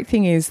the great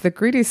thing is the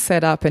grid is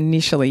set up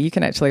initially, you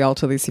can actually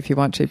alter this if you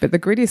want to, but the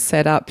grid is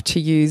set up to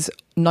use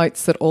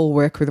notes that all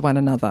work with one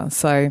another.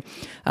 So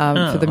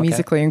for the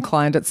musically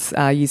inclined, it's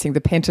using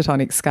the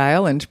pentatonic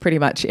scale, and pretty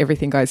much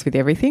everything goes with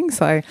everything.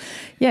 So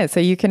so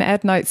you can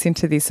add notes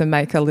into this and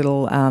make a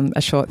little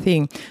a short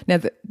thing. Now,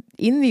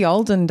 in the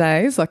olden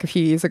days, like a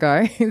few years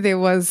ago, there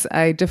was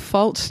a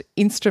default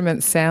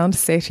instrument sound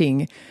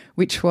setting,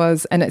 which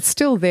was, and it's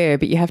still there,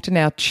 but you have to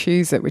now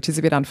choose it, which is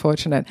a bit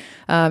unfortunate.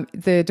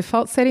 The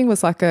default setting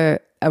was like a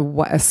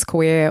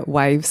square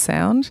wave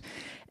sound.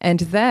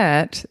 And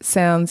that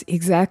sounds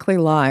exactly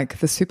like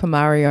the Super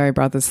Mario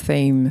Brothers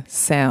theme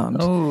sound.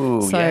 Oh,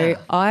 so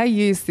I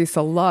use this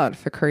a lot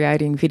for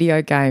creating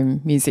video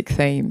game music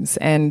themes.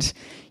 And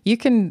you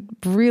can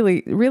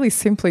really, really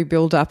simply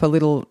build up a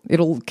little,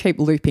 it'll keep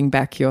looping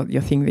back your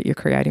thing that you're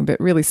creating, but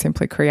really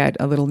simply create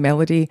a little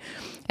melody.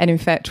 And in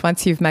fact,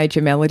 once you've made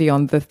your melody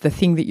on the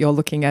thing that you're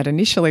looking at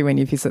initially when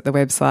you visit the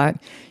website,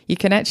 you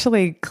can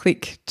actually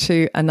click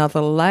to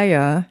another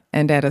layer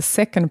and add a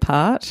second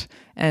part,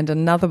 and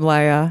another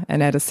layer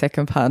and add a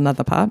second part,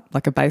 another part,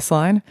 like a bass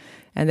line,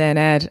 and then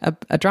add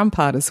a drum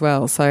part as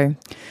well. So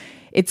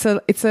it's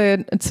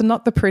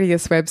not the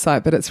prettiest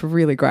website, but it's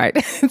really great.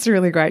 It's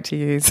really great to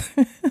use.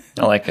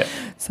 I like it.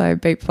 So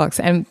Beepbox.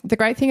 And the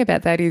great thing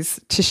about that is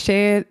to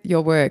share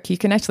your work, you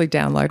can actually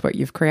download what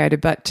you've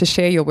created, but to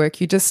share your work,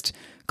 you just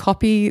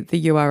copy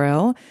the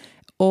URL.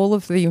 all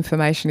of the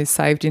information is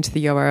saved into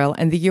the URL,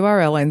 and the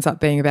URL ends up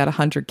being about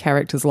 100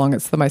 characters long.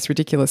 It's the most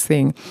ridiculous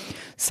thing.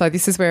 So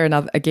this is where, a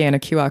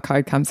QR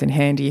code comes in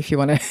handy if you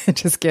want to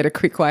just get a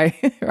quick way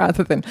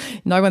rather than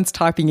no one's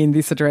typing in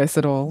this address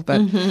at all.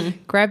 But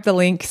grab the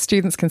link.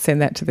 Students can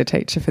send that to the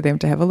teacher for them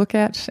to have a look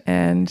at.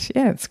 And,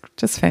 yeah, it's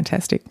just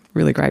fantastic.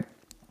 Really great.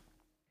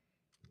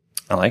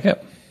 I like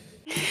it.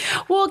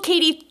 Well,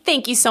 Katie,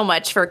 thank you so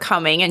much for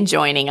coming and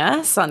joining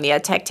us on the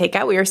EdTech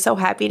Takeout. We are so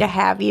happy to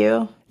have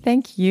you.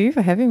 Thank you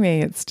for having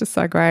me. It's just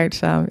so great.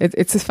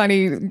 It's just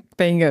funny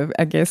being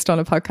a guest on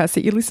a podcast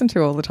that you listen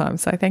to all the time.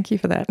 So thank you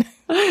for that.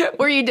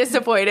 Were you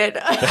disappointed?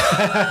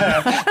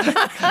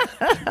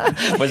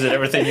 Was it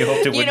everything you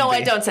hoped it would be? You know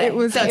what? Don't say it. It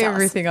was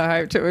everything I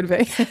hoped it would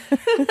be.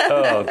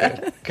 Oh,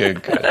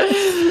 good.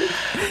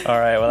 All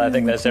right. Well, I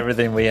think that's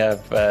everything we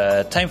have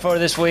time for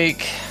this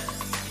week.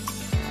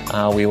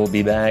 We will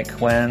be back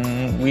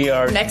when we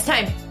are... Next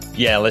time.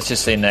 Yeah, let's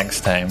just say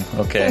next time.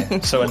 Okay.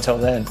 So until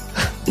then.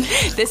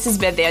 This has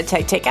been the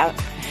EdTech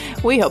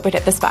Takeout. We hope it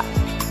hit the spot.